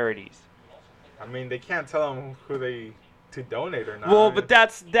for charities. I mean, they can't tell them who to donate or not. Well, but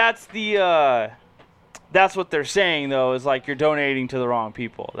that's what they're saying, though, is like you're donating to the wrong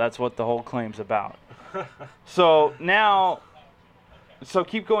people. That's what the whole claim's about. So now,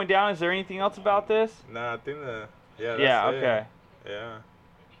 keep going down. Is there anything else about this? Nah, I think that's Okay. it. Yeah.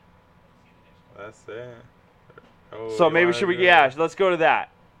 That's it. Oh, So you maybe wanna should we? do Yeah, it? let's go to that.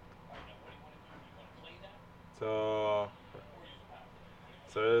 So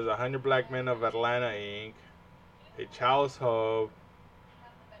there's 100 Black Men of Atlanta, Inc., a Child's Hope,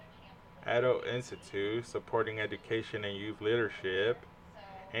 Adult Institute, supporting education and youth leadership,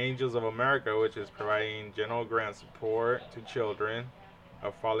 Angels of America, which is providing general grant support to children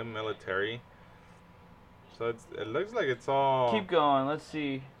of fallen military. So it looks like it's all Keep going. Let's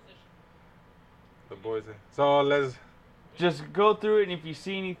see. the boys. So let's. Just go through it, and if you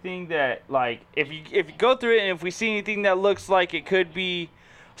see anything that, like, if you go through it, and if we see anything that looks like it could be,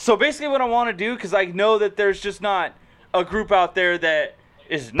 so basically what I want to do, because I know that there's just not a group out there that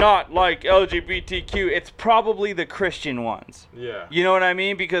is not like LGBTQ. It's probably the Christian ones. Yeah. You know what I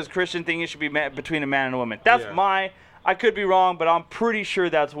mean? Because Christian think it should be between a man and a woman. That's Yeah. I could be wrong, but I'm pretty sure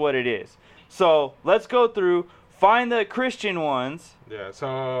that's what it is. So let's go through, find the Christian ones. Yeah.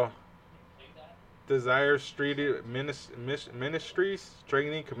 So. Desire Street Ministries,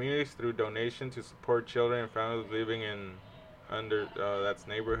 strengthening communities through donation to support children and families living in that's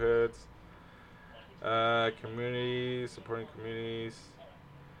neighborhoods. Communities, supporting communities.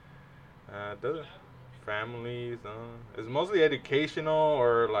 Families. It's mostly educational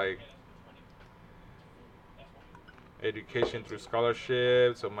or like education through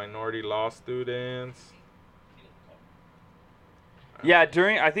scholarships of minority law students. Yeah,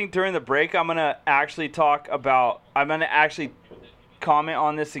 I think during the break, I'm going to actually comment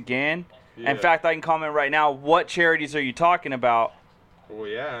on this again. Yeah. In fact, I can comment right now. What charities are you talking about? Well,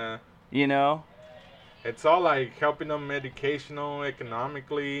 yeah. You know? It's all like helping them educational,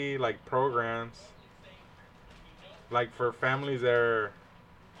 economically, like programs. like for families there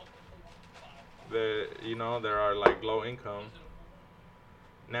are like low income.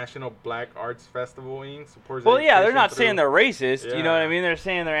 National Black Arts Festival Inc. supports. Well, yeah, they're not through, saying they're racist. You know what I mean? They're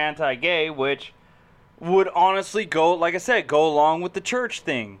saying they're anti-gay, which would honestly go, like I said, go along with the church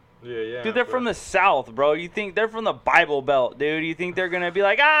thing. Yeah. Dude, they're from the South, bro. You think they're from the Bible Belt, dude? You think they're gonna be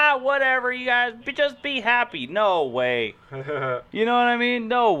like, whatever, you guys, just be happy? No way. You know what I mean?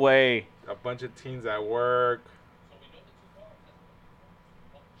 No way. A bunch of teens at work.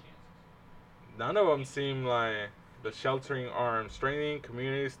 None of them seem like the Sheltering Arms, strengthening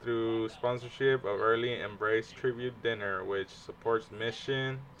communities through sponsorship of Early Embrace Tribute Dinner, which supports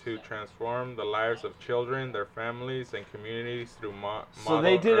mission to transform the lives of children, their families, and communities through So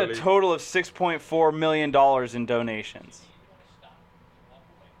they did a total of $6.4 million in donations.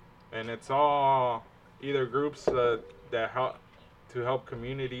 And it's all either groups that help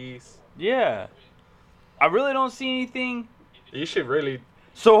communities. Yeah. I really don't see anything. You should really.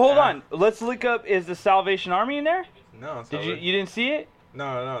 So hold on, let's look up. Is the Salvation Army in there? No. You didn't see it?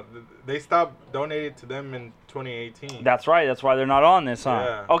 No. They stopped donating to them in 2018. That's right. That's why they're not on this, huh?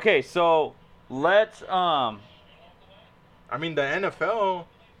 Yeah. Okay, so let's I mean, the NFL.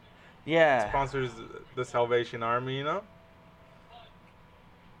 Yeah. Sponsors the Salvation Army. You know.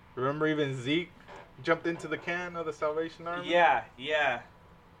 Remember, even Zeke jumped into the can of the Salvation Army. Yeah.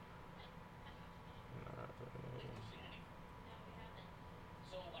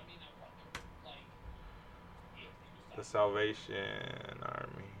 The Salvation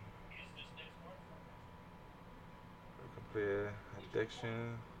Army. Complete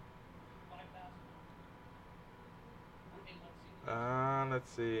addiction.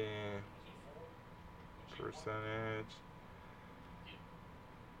 Let's see. Percentage.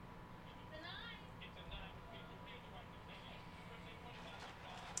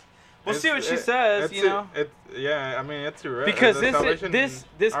 We'll see what she says, you know. Yeah, I mean, it's irrelevant. Because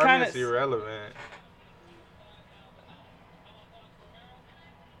this kind of irrelevant.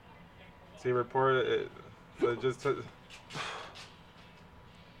 See, report just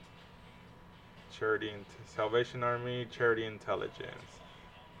charity, Salvation Army, charity intelligence.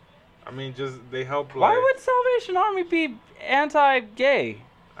 I mean, just they help. Why would Salvation Army be anti-gay?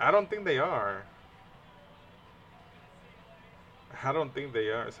 I don't think they are.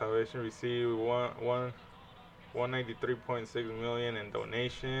 Salvation received 193.6 million in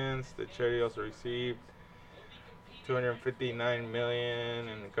donations. The charity also received 259 million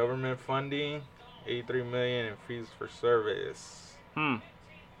in government funding, 83 million in fees for service.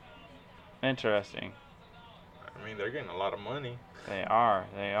 Interesting. I mean, they're getting a lot of money. They are.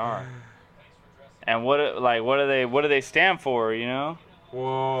 And what do they stand for, you know?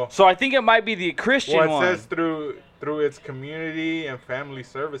 Well, so I think it might be the Christian one. Well, it says through its community and family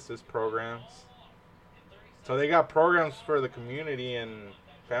services programs. So they got programs for the community and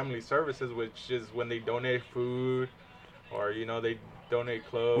family services, which is when they donate food or, you know, they donate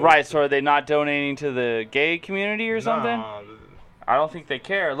clothes. Right, so are they not donating to the gay community or something? No. I don't think they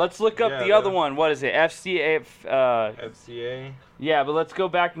care. Let's look up the other one. What is it? FCA? FCA? Yeah, but let's go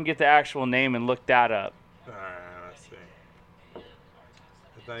back and get the actual name and look that up. All right, let's see.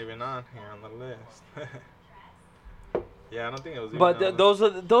 It's not even on here on the list. Yeah, I don't think it was even But on those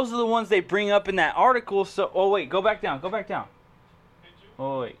are the ones they bring up in that article. So, wait, go back down.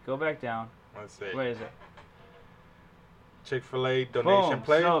 Oh, wait, go back down. Let's see. Where is it? Chick-fil-A donation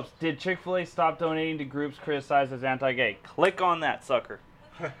plate. So, did Chick-fil-A stop donating to groups criticized as anti-gay? Click on that sucker.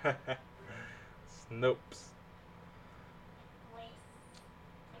 Snopes.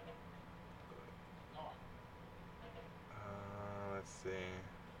 Let's see.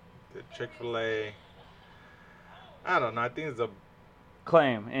 Did Chick-fil-A... I don't know. I think it's a...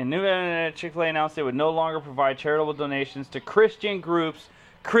 Claim. In new internet, Chick-fil-A announced they would no longer provide charitable donations to Christian groups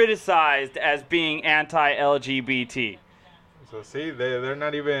criticized as being anti-LGBT. So see, they're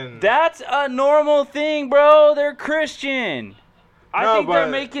not even... That's a normal thing, bro. They're Christian. I think they're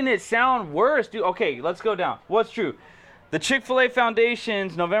making it sound worse, dude. Okay, let's go down. What's true? The Chick-fil-A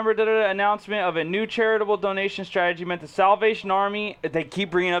Foundation's November announcement of a new charitable donation strategy meant the Salvation Army... They keep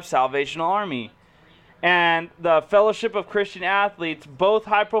bringing up Salvation Army. And the Fellowship of Christian Athletes, both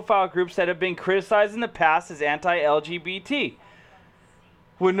high-profile groups that have been criticized in the past as anti-LGBT,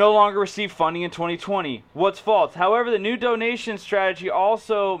 would no longer receive funding in 2020. What's false? However, the new donation strategy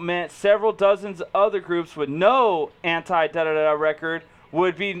also meant several dozens other groups with no anti-da-da-da record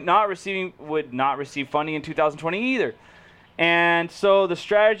would not receive funding in 2020 either. And so the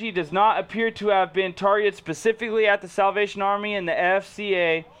strategy does not appear to have been targeted specifically at the Salvation Army and the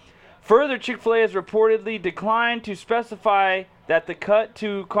FCA. Further, Chick-fil-A has reportedly declined to specify that the cut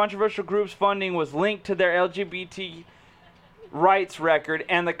to controversial groups' funding was linked to their LGBT rights record,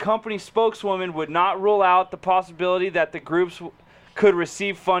 and the company spokeswoman would not rule out the possibility that the groups could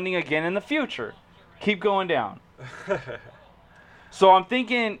receive funding again in the future. Keep going down. So I'm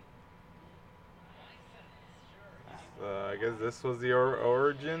thinking... I guess this was the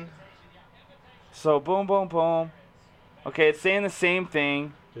origin. So boom, boom, boom. Okay, it's saying the same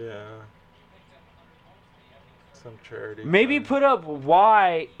thing. Yeah. Some charity. Maybe put up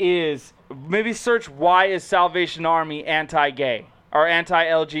maybe search why is Salvation Army anti-gay or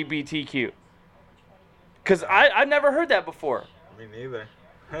anti-LGBTQ. Because I've never heard that before. Me neither.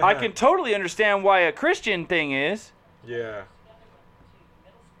 I can totally understand why a Christian thing is. Yeah.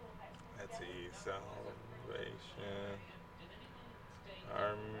 Let's see.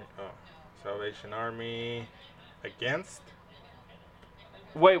 Salvation Army against?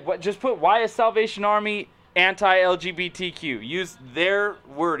 Wait, what? Just put why is Salvation Army anti-LGBTQ? Use their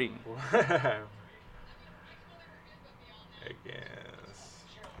wording. Against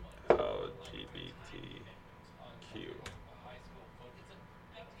LGBTQ.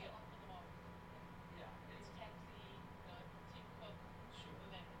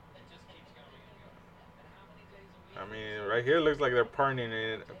 I mean, right here it looks like they're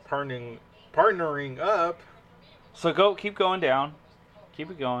partnering up. So keep going down.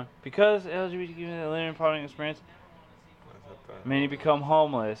 Keep it going. Because LGBTQ living partnering experience, many become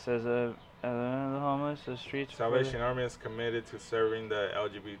homeless. As the homeless, the streets. Salvation Army is committed to serving the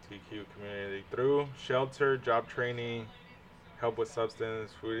LGBTQ community through shelter, job training, help with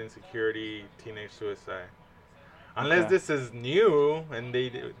substance, food insecurity, teenage suicide. Unless this is new and they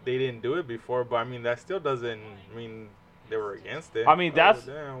didn't do it before, but I mean that still doesn't mean they were against it. I mean that's.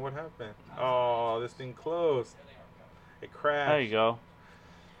 Damn, what happened? Oh, this thing closed. It crashed. There you go.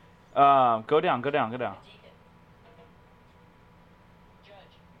 Go down. What the hell?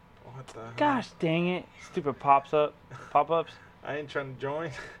 Gosh dang it! Stupid pop-ups. I ain't trying to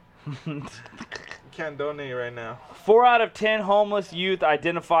join. You can't donate right now. 4 out of 10 homeless youth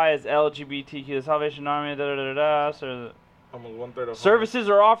identify as LGBTQ. The Salvation Army. So Almost 1/3 of services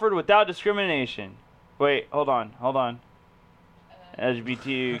are offered without discrimination. Wait, hold on.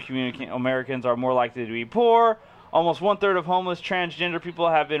 LGBT community Americans are more likely to be poor. Almost 1/3 of homeless transgender people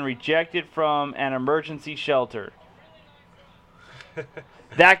have been rejected from an emergency shelter.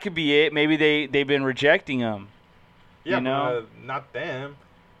 That could be it. Maybe they've been rejecting them. Yeah, you know? but not them.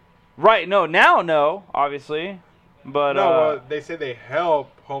 Right. No, obviously. But no, they say they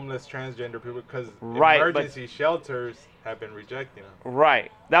help homeless transgender people because emergency shelters have been rejecting them.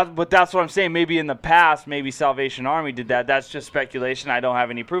 Right. But that's what I'm saying. Maybe in the past, maybe Salvation Army did that. That's just speculation. I don't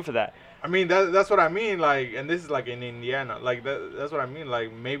have any proof of that. I mean, that's what I mean. Like, and this is like in Indiana. Like that's what I mean.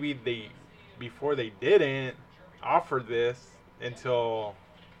 Like maybe before they didn't offer this until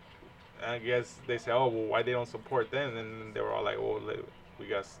I guess they say, oh, well, why they don't support them? And they were all like, well, we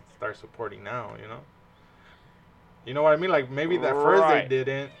got to start supporting now. You know what I mean? Like maybe at first they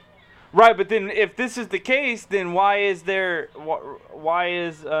didn't. Right, but then if this is the case, then why is And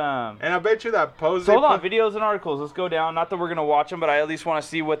I bet you that post. So hold on, videos and articles. Let's go down. Not that we're gonna watch them, but I at least want to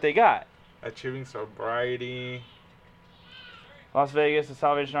see what they got. Achieving sobriety. Las Vegas, the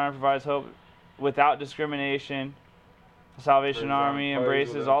Salvation Army provides hope without discrimination. The Salvation Army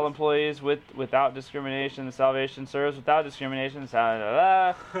embraces all employees without discrimination. The Salvation serves without discrimination.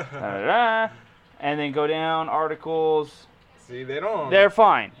 And then go down, articles. See, they don't. They're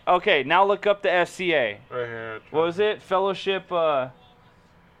fine. Okay, now look up the FCA. Right here. What was it? Fellowship.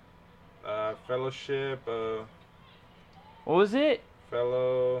 Fellowship. What was it?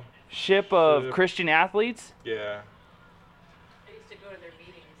 Fellowship of Christian Athletes. Yeah. I used to go to their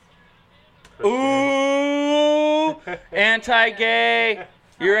meetings. Ooh, anti-gay.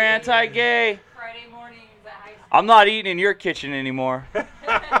 You're anti-gay. Friday mornings at high school. I'm not eating in your kitchen anymore. The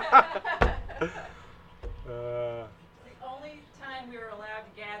only time we were allowed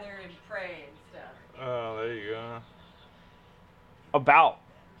to gather and pray and stuff. Oh, there you go. About.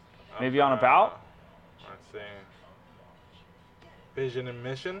 Maybe on about? Let's see. Vision and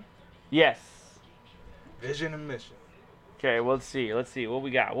mission? Yes. Vision and mission. Okay, well, let's see. What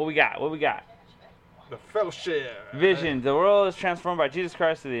we got? The fellowship. Vision. The world is transformed by Jesus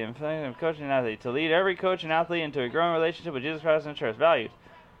Christ to the influence of coaching and athlete. To lead every coach and athlete into a growing relationship with Jesus Christ and the church. Values.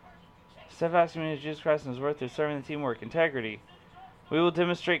 Steadfast community of Jesus Christ and His word through serving the teamwork. Integrity. We will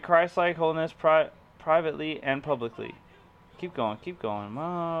demonstrate Christ-like holiness privately and publicly. Keep going. We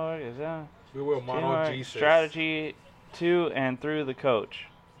will model Jesus. Strategy to and through the coach.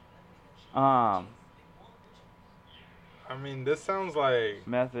 I mean, this sounds like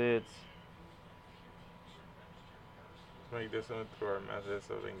methods. make this one through our methods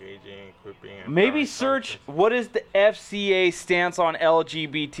of engaging, equipping, and Maybe empowering search conscious. what is the FCA stance on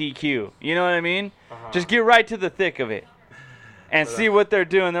LGBTQ. You know what I mean? Uh-huh. Just get right to the thick of it and But, see what they're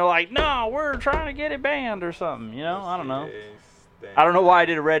doing. They're like, no, we're trying to get it banned or something. You know? I don't know. I don't know why I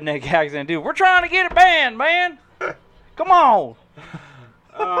did a redneck accent, dude. We're trying to get it banned, man. Come on.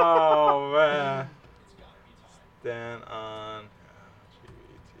 Oh man. Stand on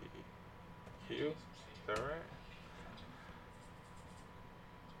LGBTQ. Is that right?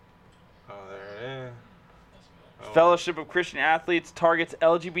 Oh, there it is. Oh. Fellowship of Christian Athletes targets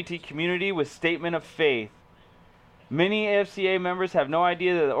LGBT community with statement of faith. Many FCA members have no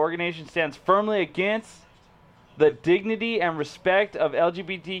idea that the organization stands firmly against the dignity and respect of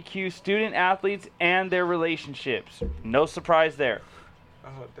LGBTQ student athletes and their relationships. No surprise there. Oh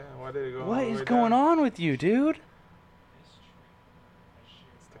damn! Why did it go? What all the is way going down? on with you, dude?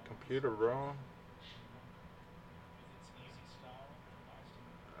 It's the computer, bro.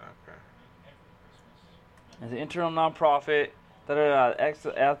 Okay. As an internal nonprofit,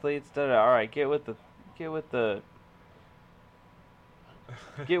 ex-athletes, All right, get with the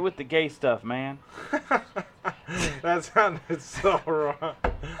gay stuff, man. That sounded so wrong.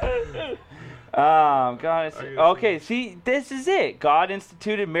 God. Okay, see, this is it. God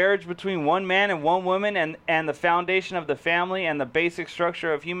instituted marriage between one man and one woman and the foundation of the family and the basic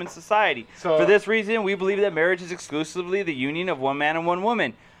structure of human society. So- For this reason, we believe that marriage is exclusively the union of one man and one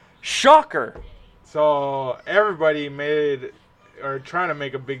woman. Shocker. So everybody made or trying to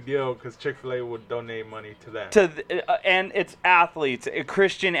make a big deal because Chick-fil-A would donate money to them. And it's athletes, a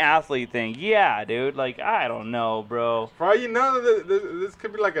Christian athlete thing. Yeah, dude. Like, I don't know, bro. For all you know, this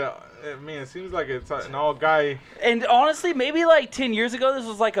could be like it seems like it's an all guy. And honestly, maybe like 10 years ago, this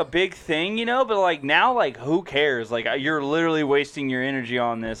was like a big thing, you know? But like now, like, who cares? Like, you're literally wasting your energy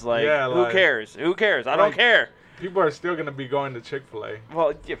on this. Like, Yeah, who like- cares? Who cares? I don't like- care. People are still gonna be going to Chick-fil-A.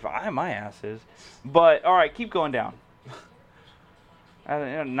 Well, if my ass is. But, all right, keep going down.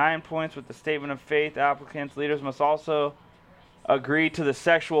 9 points with the statement of faith. Applicants, leaders must also agree to the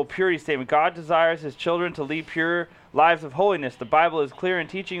sexual purity statement. God desires his children to lead pure lives of holiness. The Bible is clear in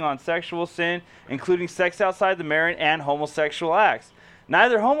teaching on sexual sin, including sex outside the marriage and homosexual acts.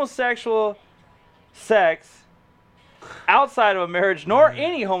 Neither homosexual sex outside of a marriage nor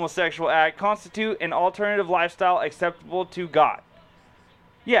any homosexual act constitute an alternative lifestyle acceptable to God.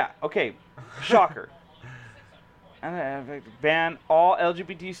 Yeah, okay. Shocker. Ban all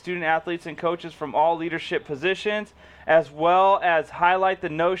LGBT student athletes and coaches from all leadership positions, as well as highlight the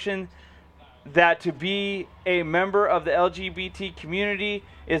notion that to be a member of the LGBT community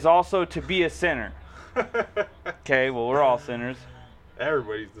is also to be a sinner. Okay, well, we're all sinners.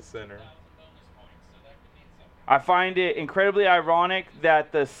 Everybody's the sinner. I find it incredibly ironic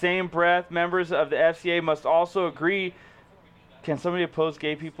that the same breath members of the FCA must also agree. Can somebody oppose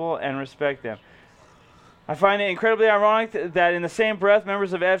gay people and respect them? I find it incredibly ironic that in the same breath,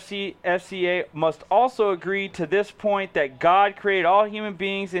 members of FCA must also agree to this point that God created all human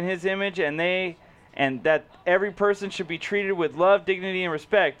beings in his image and that every person should be treated with love, dignity, and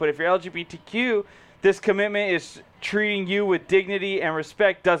respect. But if you're LGBTQ, this commitment is treating you with dignity and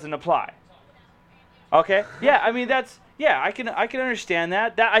respect doesn't apply. Okay? Yeah, I mean I can understand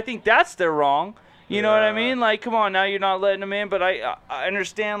that. I think that's their wrong. You know what I Yeah. mean? Like, come on, now you're not letting them in, but I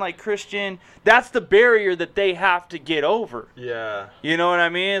understand, like, Christian, that's the barrier that they have to get over. Yeah. You know what I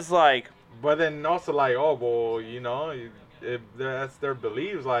mean? It's like, But then also like, oh, well, you know, if that's their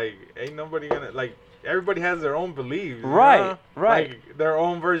beliefs, like, ain't nobody gonna, like, everybody has their own beliefs. you Right, know? right. Like, their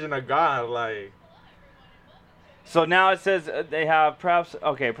own version of God, like. so now it says they have perhaps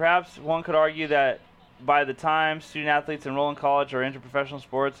one could argue that by the time student athletes enroll in college or enter professional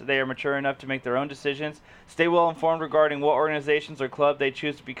sports, they are mature enough to make their own decisions, stay well informed regarding what organizations or club they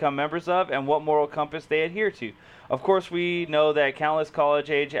choose to become members of, and what moral compass they adhere to. Of course, we know that countless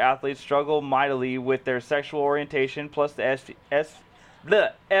college-age athletes struggle mightily with their sexual orientation, plus the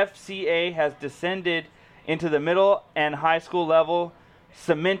FCA has descended into the middle and high school level,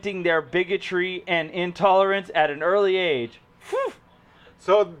 cementing their bigotry and intolerance at an early age. Whew.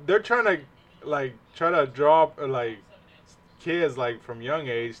 So they're trying to, like, draw, like, kids, like, from young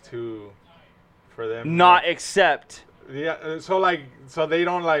age for them. Not accept. Yeah, so they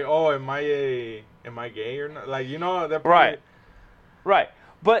don't, like, oh, am I gay or not? Like, you know, they're Right. Right.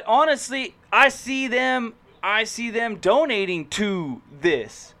 But honestly, I see them donating to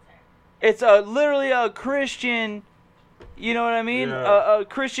this. It's literally a Christian You know what I mean? Yeah. A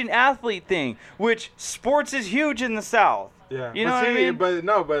Christian athlete thing, which sports is huge in the South. Yeah. You know but what I mean?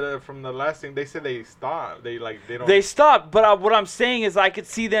 But from the last thing they said they stopped. They don't. They stopped, but what I'm saying is I could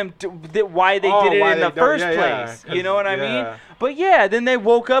see them why they did it why in the they don't- first yeah, yeah, place. 'cause- You know what I yeah. mean? But yeah, then they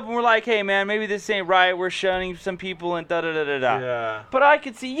woke up and were like, "Hey man, maybe this ain't right. We're shunning some people and da da da da da." Yeah. But I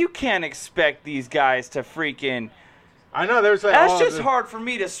could see you can't expect these guys to freaking. I know there's like. That's just hard for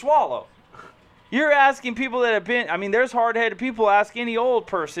me to swallow. You're asking people that have been. I mean, there's hard-headed people. Ask any old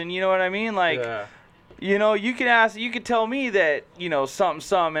person. You know what I mean? Like. Yeah. You know, you can tell me that,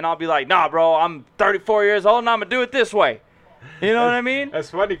 something, and I'll be like, nah, bro, I'm 34 years old, and I'm going to do it this way. You know what I mean?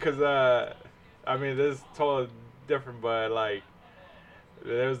 That's funny because, I mean, this is totally different, but, like,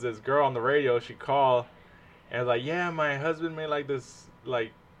 there was this girl on the radio, she called, and was like, yeah, my husband made, like, this,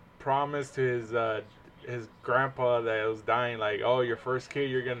 like, promise to his grandpa that was dying, like, oh, your first kid,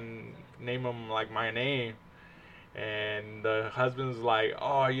 you're going to name him, like, my name. And the husband's like,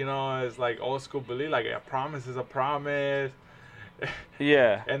 oh, it's like old school belief, like a promise is a promise.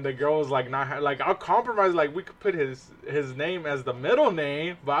 Yeah. And the girl was like, not like I'll compromise, like we could put his name as the middle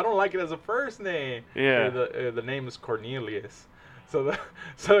name, but I don't like it as a first name. Yeah. The name is Cornelius. So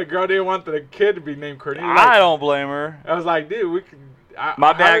the girl didn't want the kid to be named Cornelius. I don't blame her. I was like, dude, we could.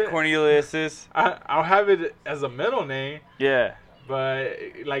 My bad, Cornelius. I'll have it as a middle name. Yeah. But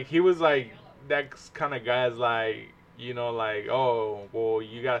like he was like. That kind of guy's like, like, oh, well,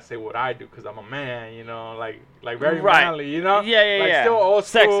 you gotta say what I do because I'm a man, like very manly, Yeah, like yeah. still old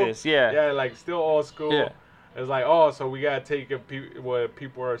school. Sexist, yeah. Yeah, like still old school. Yeah. It's like, oh, so we gotta take what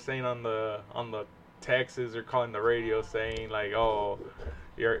people are saying on the texts or calling the radio saying like, oh,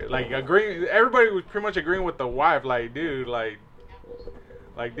 you're like agreeing. Everybody was pretty much agreeing with the wife, like, dude,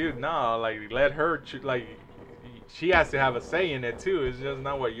 dude, no, like let her like. She has to have a say in it too. It's just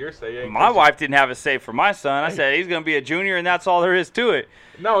not what you're saying. My wife didn't have a say for my son. I said he's gonna be a junior, and that's all there is to it.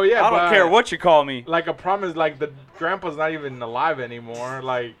 No, yeah, I don't care what you call me. Like a promise, like the grandpa's not even alive anymore.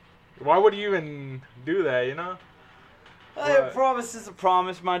 Like, why would you even do that? A promise is a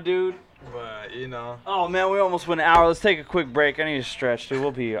promise, my dude. But Oh man, we almost went an hour. Let's take a quick break. I need to stretch, dude.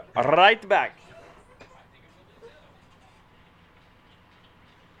 We'll be right back.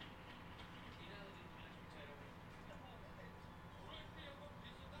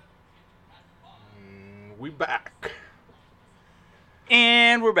 we back.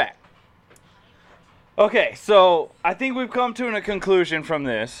 And we're back. Okay, so I think we've come to a conclusion from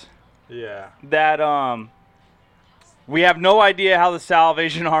this. Yeah. That we have no idea how the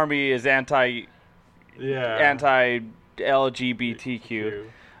Salvation Army is anti-LGBTQ.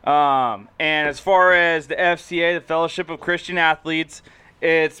 And as far as the FCA, the Fellowship of Christian Athletes,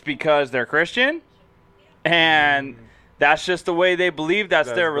 it's because they're Christian, and that's just the way they believe.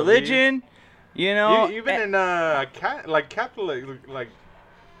 That's their religion. Even in Catholic,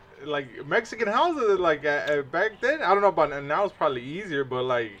 like Mexican houses, like back then, I don't know about now. It's probably easier, but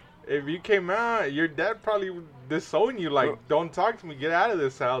like if you came out, your dad probably would disown you. Like, don't talk to me, get out of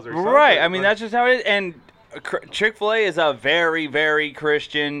this house or something. Right. I mean, that's just how it is. And Chick-fil-A is a very, very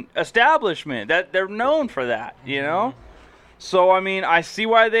Christian establishment. That they're known for that. So I mean, I see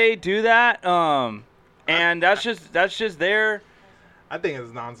why they do that. And that's just their. I think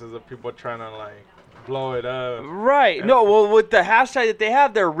it's nonsense of people trying to like blow it up. Right. No, well, with the hashtag that they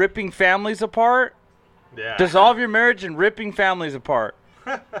have, they're ripping families apart. Yeah. Dissolve your marriage and ripping families apart.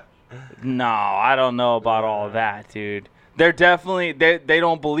 No, I don't know about all of that, dude. They're definitely, they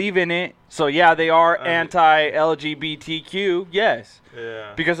don't believe in it. So, yeah, they are anti-LGBTQ, yes.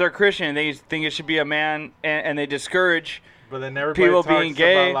 Yeah. Because they're Christian. They think it should be a man, and they discourge but then everybody people talks being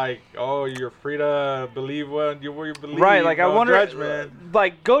gay. about, like, oh, you're free to believe what you believe. Right, like, I wonder, judgment.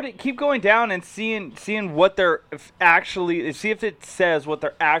 like, keep going down and seeing what they're actually, see if it says what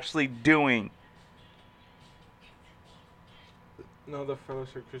they're actually doing. No, the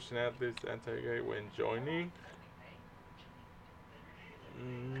Fellowship of Christian Athletes anti-gay when joining.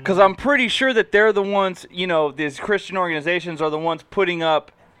 Because I'm pretty sure that they're the ones, these Christian organizations are the ones putting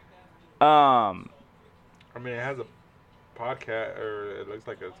up. I mean, it has a podcast, or it looks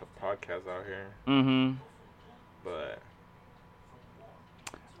like it's a podcast out here. Mm-hmm. But.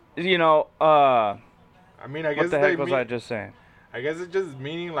 I mean, I guess what the heck was I just saying? I guess it's just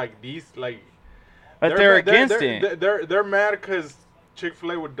meaning like these, like. But they're against it. They're mad because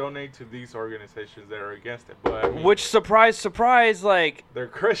Chick-fil-A would donate to these organizations that are against it. But I mean, which, surprise, like... They're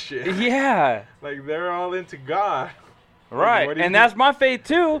Christian. Yeah. Like, they're all into God. Right. And that's my faith,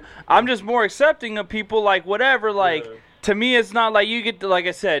 too. I'm just more accepting of people, like, whatever, like... Yeah. to me, it's not like you get, like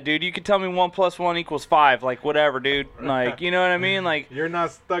I said, dude, you could tell me 1 + 1 = 5, like whatever, dude. Like, you know what I mean? Like, you're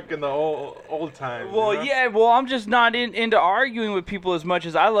not stuck in the old times. well, you know? yeah, well, I'm just not into arguing with people as much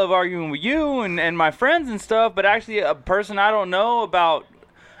as I love arguing with you and my friends and stuff. But actually, a person I don't know about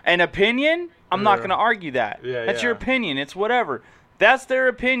an opinion, I'm not going to argue that. Yeah, That's yeah. your opinion. It's whatever. That's their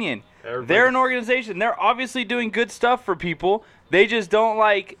opinion. They're an organization. They're obviously doing good stuff for people. They just don't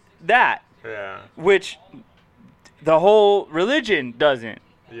like that, Yeah. which the whole religion doesn't.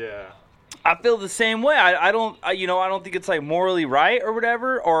 Yeah. I feel the same way. I don't think it's like morally right or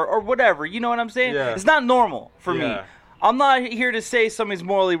whatever or whatever. You know what I'm saying? Yeah. It's not normal for me. Yeah. I'm not here to say something's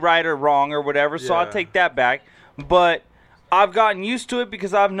morally right or wrong or whatever, so I'll Yeah. take that back. But I've gotten used to it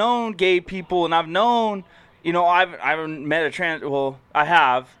because I've known gay people and I've known, I haven't met a trans. Well, I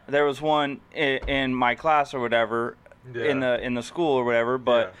have. There was one in my class or whatever, Yeah. in the school or whatever.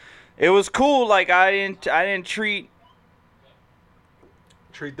 But it was cool. Like I didn't treat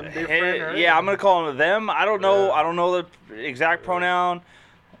them different. Right? Yeah, I'm gonna call them. I don't know. Yeah. I don't know the exact pronoun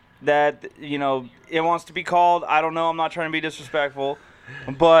that it wants to be called. I don't know. I'm not trying to be disrespectful,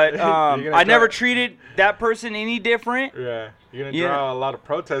 but I never treated that person any different. Yeah, you're gonna draw a lot of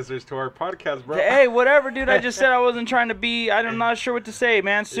protesters to our podcast, bro. Hey, whatever, dude. I just said I wasn't trying to be. I'm not sure what to say,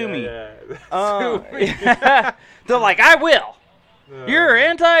 man. Sue me. Yeah. Sue me. They're like, I will. You're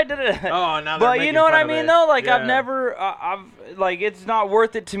anti. Oh, now but you know what I mean, though. Like I've Yeah. never, it's not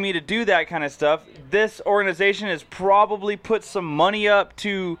worth it to me to do that kind of stuff. This organization has probably put some money up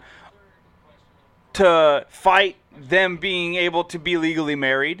to fight them being able to be legally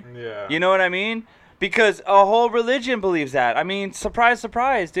married. Yeah. You know what I mean? Because a whole religion believes that. I mean, surprise,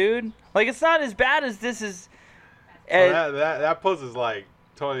 surprise, dude. Like it's not as bad as this is. So that poses like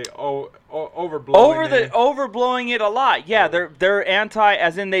totally overblowing. Overblowing it a lot. Yeah, they're anti,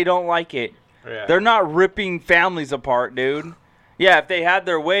 as in they don't like it. Yeah. They're not ripping families apart, dude. Yeah, if they had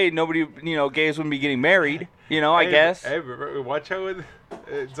their way, nobody, gays wouldn't be getting married. I guess. Hey, watch out with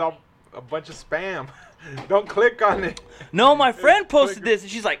it's all a bunch of spam. Don't click on it. No, my friend posted this, and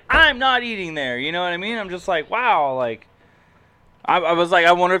she's like, "I'm not eating there." You know what I mean? I'm just like, wow, like. I was like,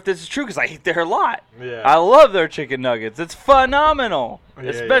 I wonder if this is true because I eat there a lot. Yeah. I love their chicken nuggets. It's phenomenal, Yeah,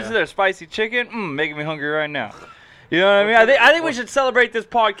 especially their spicy chicken. Making me hungry right now. You know what I mean? I think we should celebrate this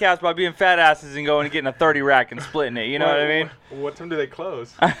podcast by being fat asses and going and getting a 30 rack and splitting it. You know what I mean? What time do they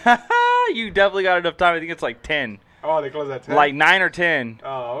close? You definitely got enough time. I think it's like 10. Oh, they close at 10? Like 9 or 10.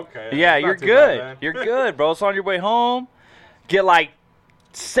 Oh, okay. Yeah, That's you're not too bad, good. then. You're good, bro. So on your way home, get like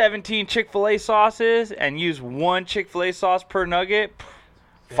 17 Chick-fil-A sauces and use 1 Chick-fil-A sauce per nugget.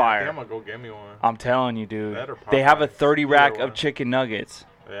 Yeah, Fire. I think I'm gonna go get me one. I'm telling you, dude. That or They have a Popeyes. 30 Either rack one. of chicken nuggets.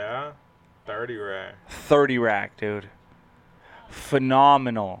 Yeah, 30 rack. 30 rack, dude.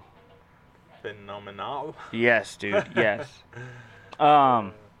 Phenomenal. Phenomenal. Yes, dude. Yes.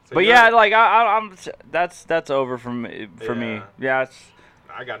 So But you're- yeah, like I'm. That's over for me. Yeah.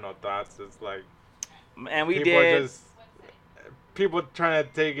 I got no thoughts. It's like And we people are did. just people trying to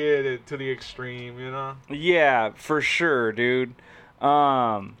take it to the extreme, you know. Yeah, for sure, dude.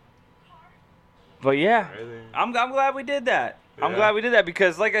 But yeah, Crazy. I'm glad we did that. I'm Yeah. glad we did that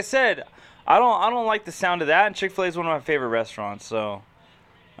because, like I said, I don't like the sound of that. And Chick-fil-A is one of my favorite restaurants. So,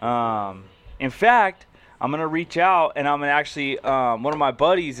 in fact, I'm gonna reach out and I'm gonna actually one of my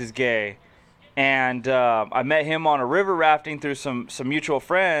buddies is gay, and I met him on a river rafting through some mutual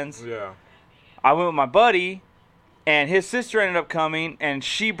friends. Yeah. I went with my buddy, and his sister ended up coming, and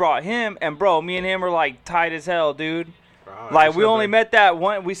she brought him. And bro, me and him were like tight as hell, dude. Wow, Like you we said only that- met that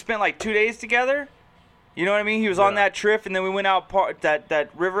one. We spent like 2 days together. You know what I mean? He was on Yeah. that trip, and then we went out that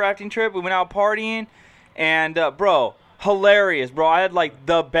river rafting trip. We went out partying, and bro, hilarious, bro. I had like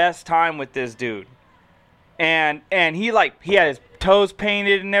the best time with this dude, and he had his toes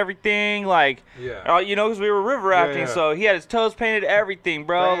painted and everything, like Yeah. because we were river rafting, yeah. so he had his toes painted, everything,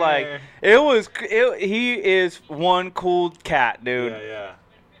 bro. Dang. Like he is one cool cat, dude.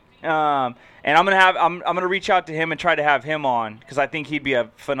 Yeah. And I'm gonna reach out to him and try to have him on because I think he'd be a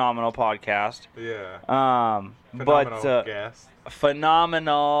phenomenal podcast. Yeah. But guess.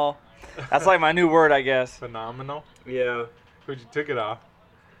 phenomenal. That's like my new word, I guess. Phenomenal. Yeah. Who'd you took it off?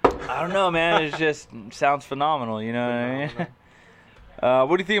 I don't know, man. It just sounds phenomenal. You know what I mean?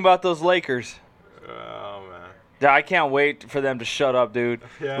 What do you think about those Lakers? Oh man. Yeah, I can't wait for them to shut up, dude.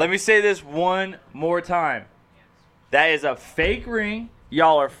 Yeah. Let me say this one more time. That is a fake ring.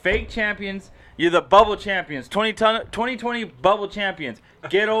 Y'all are fake champions. You're the bubble champions. 2020 bubble champions.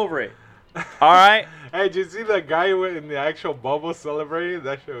 Get over it. All right? Hey, did you see that guy who went in the actual bubble celebrating?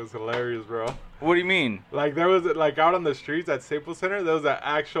 That shit was hilarious, bro. What do you mean? Like there was like out on the streets at Staples Center, there was an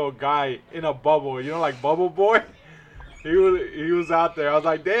actual guy in a bubble. You know, like Bubble Boy. he was out there. I was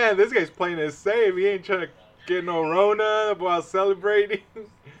like, damn, this guy's playing it safe. He ain't trying to get no Rona while celebrating.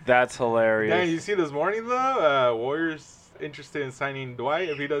 That's hilarious. Damn, you see this morning though, Warriors interested in signing Dwight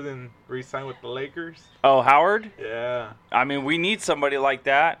if he doesn't re-sign with the Lakers. Oh, Howard? Yeah, I mean, we need somebody like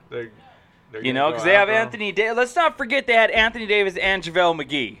that. they're You gonna know, go because they have after him. Anthony Davis. Let's not forget they had Anthony Davis and JaVale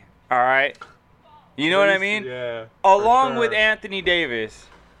McGee. All right? You know what I mean? Yeah. Along for with sure. Anthony Davis.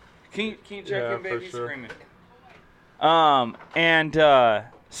 Can you check Yeah, in, baby? for sure. Screaming.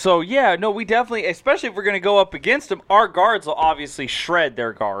 So, yeah, no, we definitely, especially if we're going to go up against them, our guards will obviously shred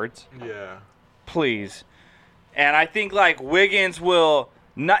their guards. Yeah. Please. And I think, like, Wiggins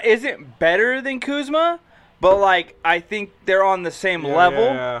isn't better than Kuzma, but, like, I think they're on the same Yeah, level.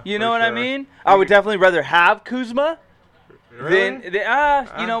 yeah, You for know what I sure. mean? I would definitely rather have Kuzma Really? than,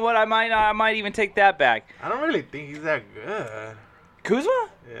 you know what, I might even take that back. I don't really think he's that good. Kuzma?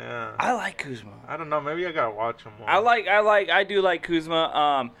 Yeah. I like Kuzma. I don't know. Maybe I gotta watch him more. I do like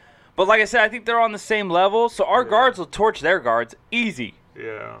Kuzma. But like I said, I think they're on the same level. So our guards will torch their guards easy.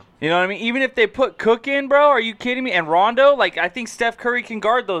 Yeah. You know what I mean? Even if they put Cook in, bro, are you kidding me? And Rondo, like I think Steph Curry can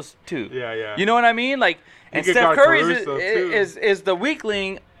guard those two. Yeah, yeah. You know what I mean? Like, and could Steph guard Curry Caruso, too. is the weak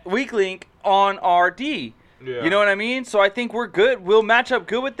link on our D. Yeah. You know what I mean? So I think we're good. We'll match up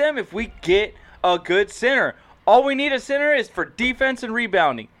good with them if we get a good center. All we need a center is for defense and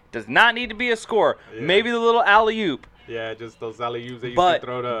rebounding. Does not need to be a scorer. Yeah. Maybe the little alley-oop. Yeah, just those alley-oops they used But to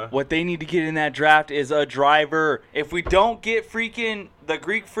throw to. what they need to get in that draft is a driver. If we don't get freaking the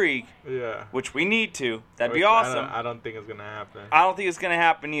Greek Freak, Yeah. which we need to, that'd be Which awesome. I don't think it's gonna happen. I don't think it's going to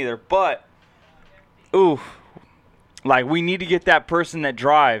happen either. But, oof. Like, we need to get that person that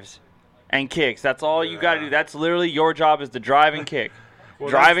drives and kicks. That's all you got to Yeah. do. That's literally your job is to drive and kick. Well,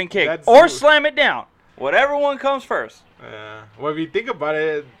 drive and kick. that's- Or slam it down. Whatever one comes first. Yeah. Well, if you think about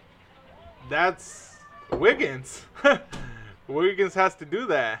it, that's Wiggins. Wiggins has to do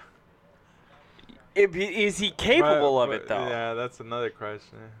that. Is he capable But- of it, though? Yeah, that's another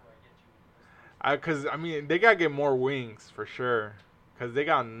question. Because, I mean, they got to get more wings for sure. Because they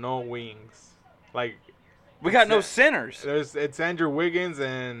got no wings. Like, We got no centers. it's Andrew Wiggins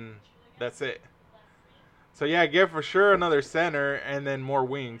and that's it. So yeah, get for sure another center and then more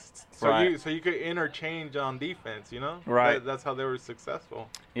wings. So Right. you could interchange on defense, you know? Right. That's how they were successful.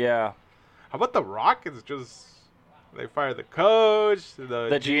 Yeah. How about the Rockets? Just they fired the coach, the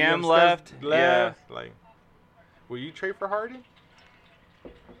GM stuff left. Like, will you trade for Harden?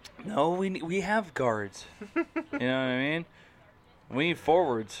 No, we have guards. You know what I mean? We need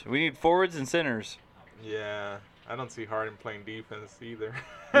forwards. We need forwards and centers. Yeah, I don't see Harden playing defense either.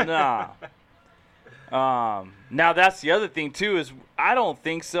 Nah. Now that's the other thing too is I don't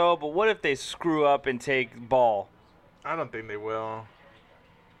think so. But what if they screw up and take Ball? I don't think they will.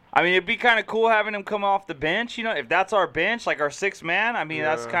 I mean, it'd be kind of cool having him come off the bench. You know, if that's our bench, like our sixth man. I mean,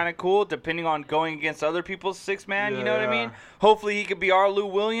 that's Yeah. kind of cool. Depending on going against other people's sixth man. You know what I Yeah. mean? Hopefully he could be our Lou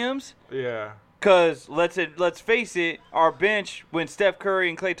Williams. Yeah. Because let's face it, our bench, when Steph Curry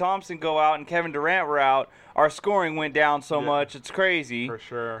and Klay Thompson go out and Kevin Durant were out, our scoring went down so Yeah. much. It's crazy. For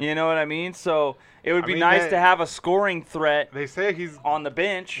sure. You know what I mean? So it would I be mean, nice they- to have a scoring threat They say he's on the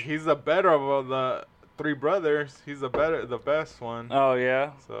bench. the better of the three brothers. He's the best one. Oh,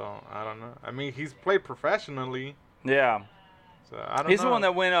 yeah? So I don't know. I mean, he's played professionally. Yeah. So I don't He's know. the one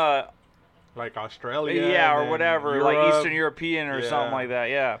that went, like Australia. yeah, and or then whatever, Europe. like Eastern European or something Yeah. like that,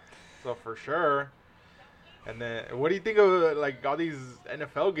 yeah. So for sure. And then, what do you think of like all these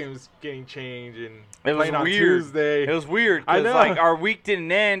NFL games getting changed and It was playing on weird. Tuesday? It was weird I because know. like our week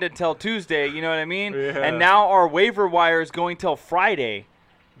didn't end until Tuesday, you know what I mean? Yeah. And now our waiver wire is going till Friday.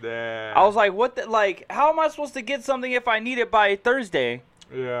 Yeah. I was like, what the, like, how am I supposed to get something if I need it by Thursday?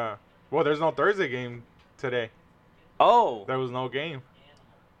 Yeah. Well, there's no Thursday game today. Oh, There was no game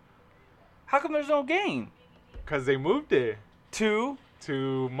how come there's no game? because they moved it To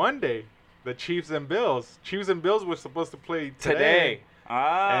to Monday. The Chiefs and Bills. Chiefs and Bills were supposed to play today.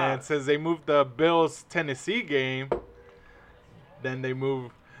 Ah. And since they moved the Bills Tennessee game, then they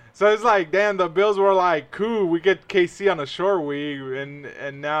moved. So it's like, damn, the Bills were like, cool, we get KC on a short week,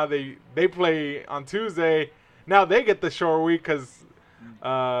 and now they play on Tuesday. Now they get the short week because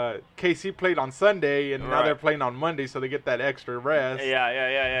KC played on Sunday, and now Right. they're playing on Monday, so they get that extra rest.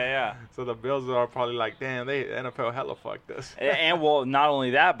 Yeah. So the Bills are probably like, damn, NFL hella fucked us. And well, not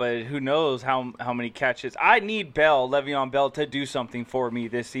only that, but who knows how many catches. I need Le'Veon Bell, to do something for me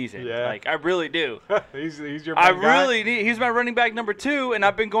this season. Yeah. Like, I really do. he's your I main guy. really need. He's my running back number 2, and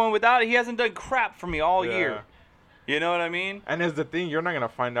I've been going without it. He hasn't done crap for me all Yeah. year. You know what I mean? And as the thing, you're not gonna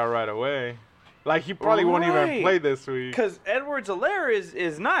find out right away. Like, he probably won't even Right. play this week. Because Edwards-Helaire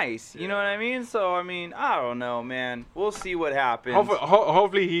is nice. You know what I mean? So, I mean, I don't know, man. We'll see what happens.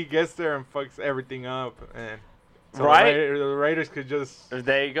 Hopefully he gets there and fucks everything up. And so Right? the Raiders could just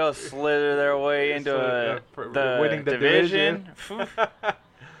There you go. Slither their way into the winning the division.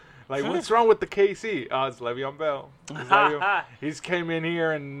 Like, what's wrong with the KC? Oh, it's Le'Veon Bell. He's came in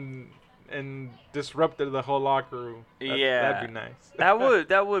here and disrupted the whole locker room. Yeah. That'd be nice.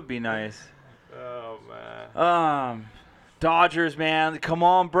 that would be nice. Oh, man. Dodgers, man. Come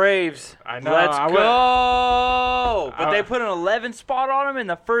on, Braves. I know. Let's go. But I- they put an 11 spot on them in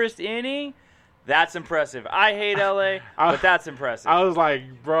the first inning. That's impressive. I hate LA, but that's impressive. I was like,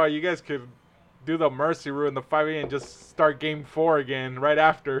 bro, you guys could do the mercy rule in the 5 and just start game 4 again right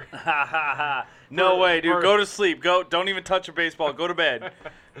after. No way, dude. for- Go to sleep. Don't even touch a baseball. Go to bed.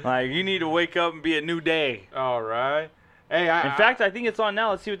 Like, you need to wake up and be a new day. All right. Hey, In fact, I think it's on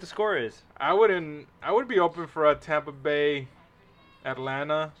now. Let's see what the score is. I would be open for a Tampa Bay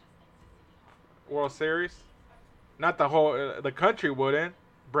Atlanta World Series. Not the whole the country wouldn't.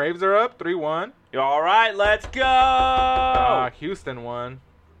 Braves are up 3-1. All right, let's go. Houston won.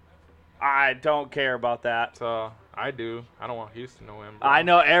 I don't care about that. So I do. I don't want Houston to win. Bro. I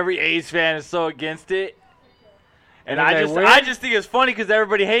know every A's fan is so against it. And And if they win- I just think it's funny because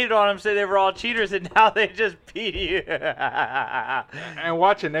everybody hated on them, said they were all cheaters, and now they just beat you. And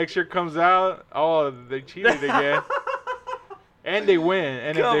watch it. Next year comes out. Oh, they cheated again. And they win.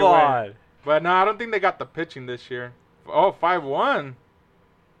 And if Come they on. win. But no, I don't think they got the pitching this year. Oh, 5-1.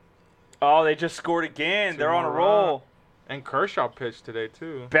 Oh, they just scored again. They're on a more roll. And Kershaw pitched today,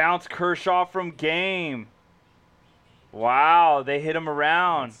 too. Bounce Kershaw from game. Wow, they hit him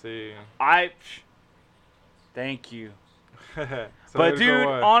around. Let's see. Thank you. So But there's dude,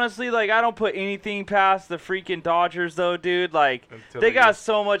 no way. honestly, like I don't put anything past the freaking Dodgers, though, dude. Like Until they they got get-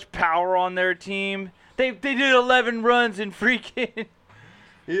 so much power on their team. They did 11 runs in freaking,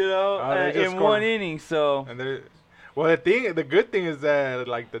 They just in scored. one inning. So And the good thing is that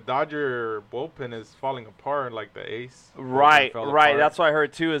like the Dodger bullpen is falling apart, like the ace. bullpen right. fell apart. That's what I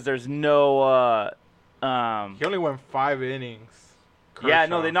heard too. Is there's no He only went 5 innings. yeah,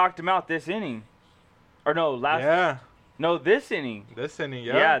 no, Kershaw. they knocked him out this inning, or no Yeah, no this inning. this inning.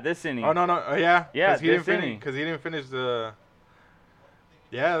 Yeah, Yeah. this inning. Oh no. Yeah. Yeah, 'cause he didn't this finish. inning. Because he didn't finish the.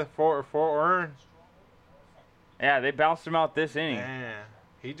 Yeah, the four earned. Yeah, they bounced him out this inning. Man,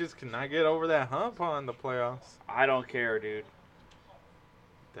 he just cannot get over that hump on the playoffs. I don't care, dude.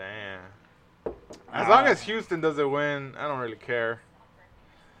 Damn. As long as Houston doesn't win, I don't really care.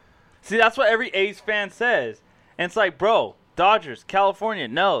 See, that's what every A's fan says. And it's like, bro, Dodgers, California,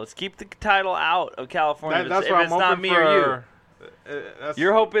 no, let's keep the title out of California. That's if what it's I'm not hoping me for. or you.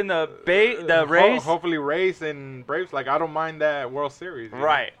 You're hoping the Rays? Hopefully Rays and Braves. Like, I don't mind that World Series. you know?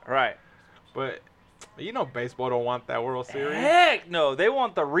 Right. But, baseball don't want that World Series. Heck no, they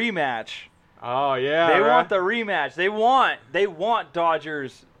want the rematch. Oh, yeah. They right? want the rematch. They want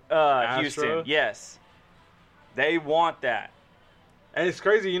Dodgers, Houston. Yes. They want that. And it's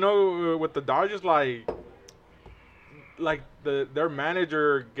crazy, with the Dodgers, like their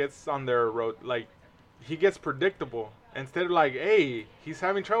manager gets on their road, like he gets predictable. Instead of like, hey, he's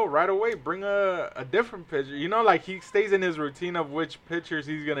having trouble right away, bring a different pitcher. Like he stays in his routine of which pitchers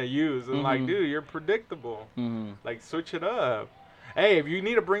he's gonna use. And like, dude, you're predictable. Like switch it up. Hey, if you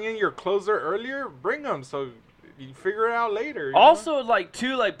need to bring in your closer earlier, bring them so you figure it out later. you know? Also, like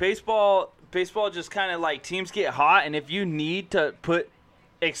baseball just kind of like teams get hot, and if you need to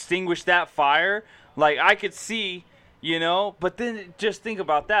extinguish that fire, like I could see, but then just think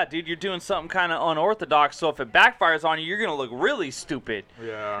about that, dude. You're doing something kind of unorthodox, so if it backfires on you, you're gonna look really stupid.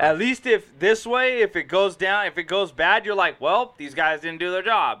 Yeah. At least if it goes down, if it goes bad, you're like, well, these guys didn't do their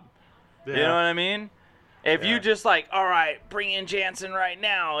job. Yeah. You know what I mean? If you Yeah. just like, all right, bring in Jansen right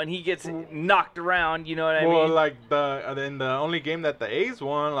now, and he gets knocked around, you know what I Well, mean? like in the only game that the A's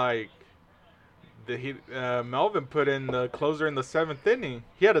won, like Melvin put in the closer in the 7th inning.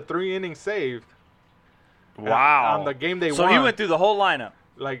 He had a 3-inning save. Wow. On the game they so won. he went through the whole lineup.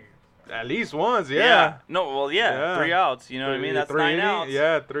 Like at least once, yeah. No, well, yeah. 3 outs. You know what I mean? That's 9 outs.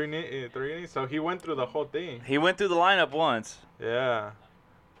 Yeah, 3 innings. So he went through the whole thing. He went through the lineup once. Yeah.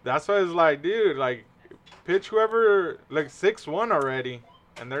 That's why it's like, dude, like pitch whoever, like 6-1 already,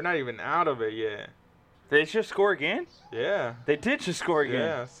 and they're not even out of it yet. They just score again? Yeah. They did just score again.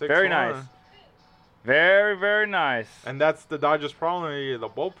 Yeah, 6-1. Very nice. Very, very nice. And that's the Dodgers' problem. The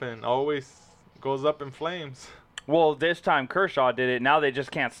bullpen always goes up in flames. Well, this time Kershaw did it. Now they just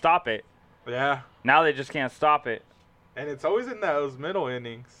can't stop it. Yeah. Now they just can't stop it. And it's always in those middle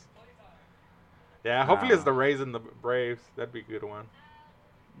innings. Yeah, hopefully it's the Rays and the Braves. That'd be a good one.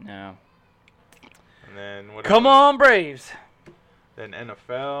 No. And then what Come else? on, Braves. Then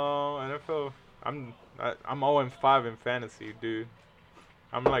NFL. I'm 0-5 in fantasy, dude.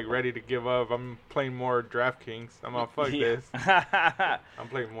 I'm like ready to give up. I'm playing more DraftKings. I'm on fuck this. I'm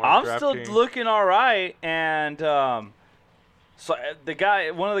playing more. I'm DraftKings. still looking all right, and so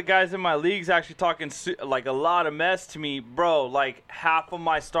one of the guys in my league's actually talking like a lot of mess to me, bro. Like half of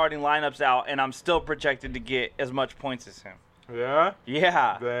my starting lineups out, and I'm still projected to get as much points as him. Yeah.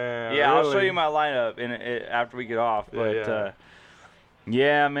 Yeah. Damn, yeah. I'll show really? you my lineup after we get off. But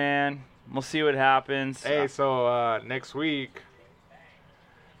yeah, man, we'll see what happens. Hey, so next week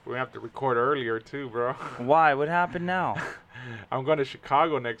we have to record earlier too, bro. Why? What happened now? I'm going to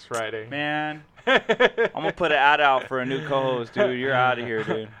Chicago next Friday. Man, I'm gonna put an ad out for a new co-host, dude. You're out of here,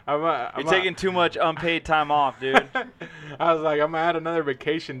 dude. You're taking too much unpaid time off, dude. I was like, I'm gonna add another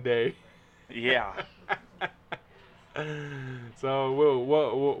vacation day. Yeah. So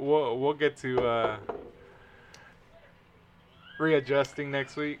we'll get to readjusting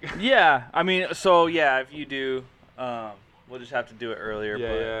next week. Yeah, I mean, so yeah, if you do, we'll just have to do it earlier. Yeah,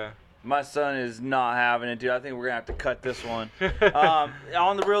 but yeah. My son is not having it, dude. I think we're gonna have to cut this one.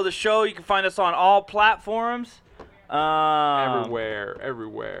 On the Real the Show, you can find us on all platforms. Everywhere.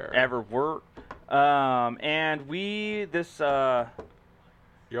 Everywhere. And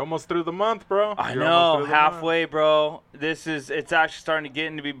You're almost through the month, bro. I You're know, halfway, bro. It's actually starting to get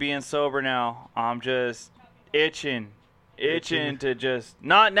into being sober now. I'm just itching to just,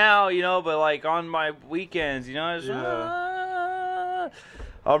 not now, but like on my weekends,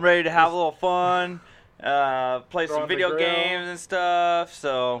 I'm ready to have a little fun, play some video games and stuff.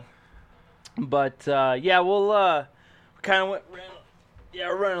 So, but yeah, we'll kind of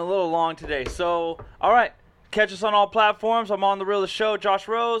we're running a little long today. So, all right. Catch us on all platforms. I'm on the Real the Show, Josh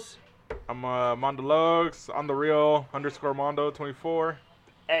Rose. I'm Mondo Lugs, on the Real _Mondo 24.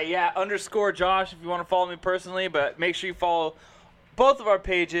 Hey, yeah, _Josh if you want to follow me personally, but make sure you follow both of our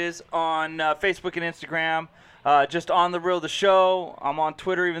pages on Facebook and Instagram. Just on the Real the Show. I'm on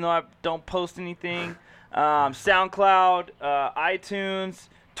Twitter, even though I don't post anything. SoundCloud, iTunes,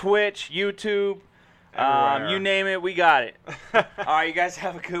 Twitch, YouTube. You name it, we got it. All right, you guys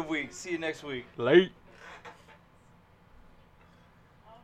have a good week. See you next week. Late.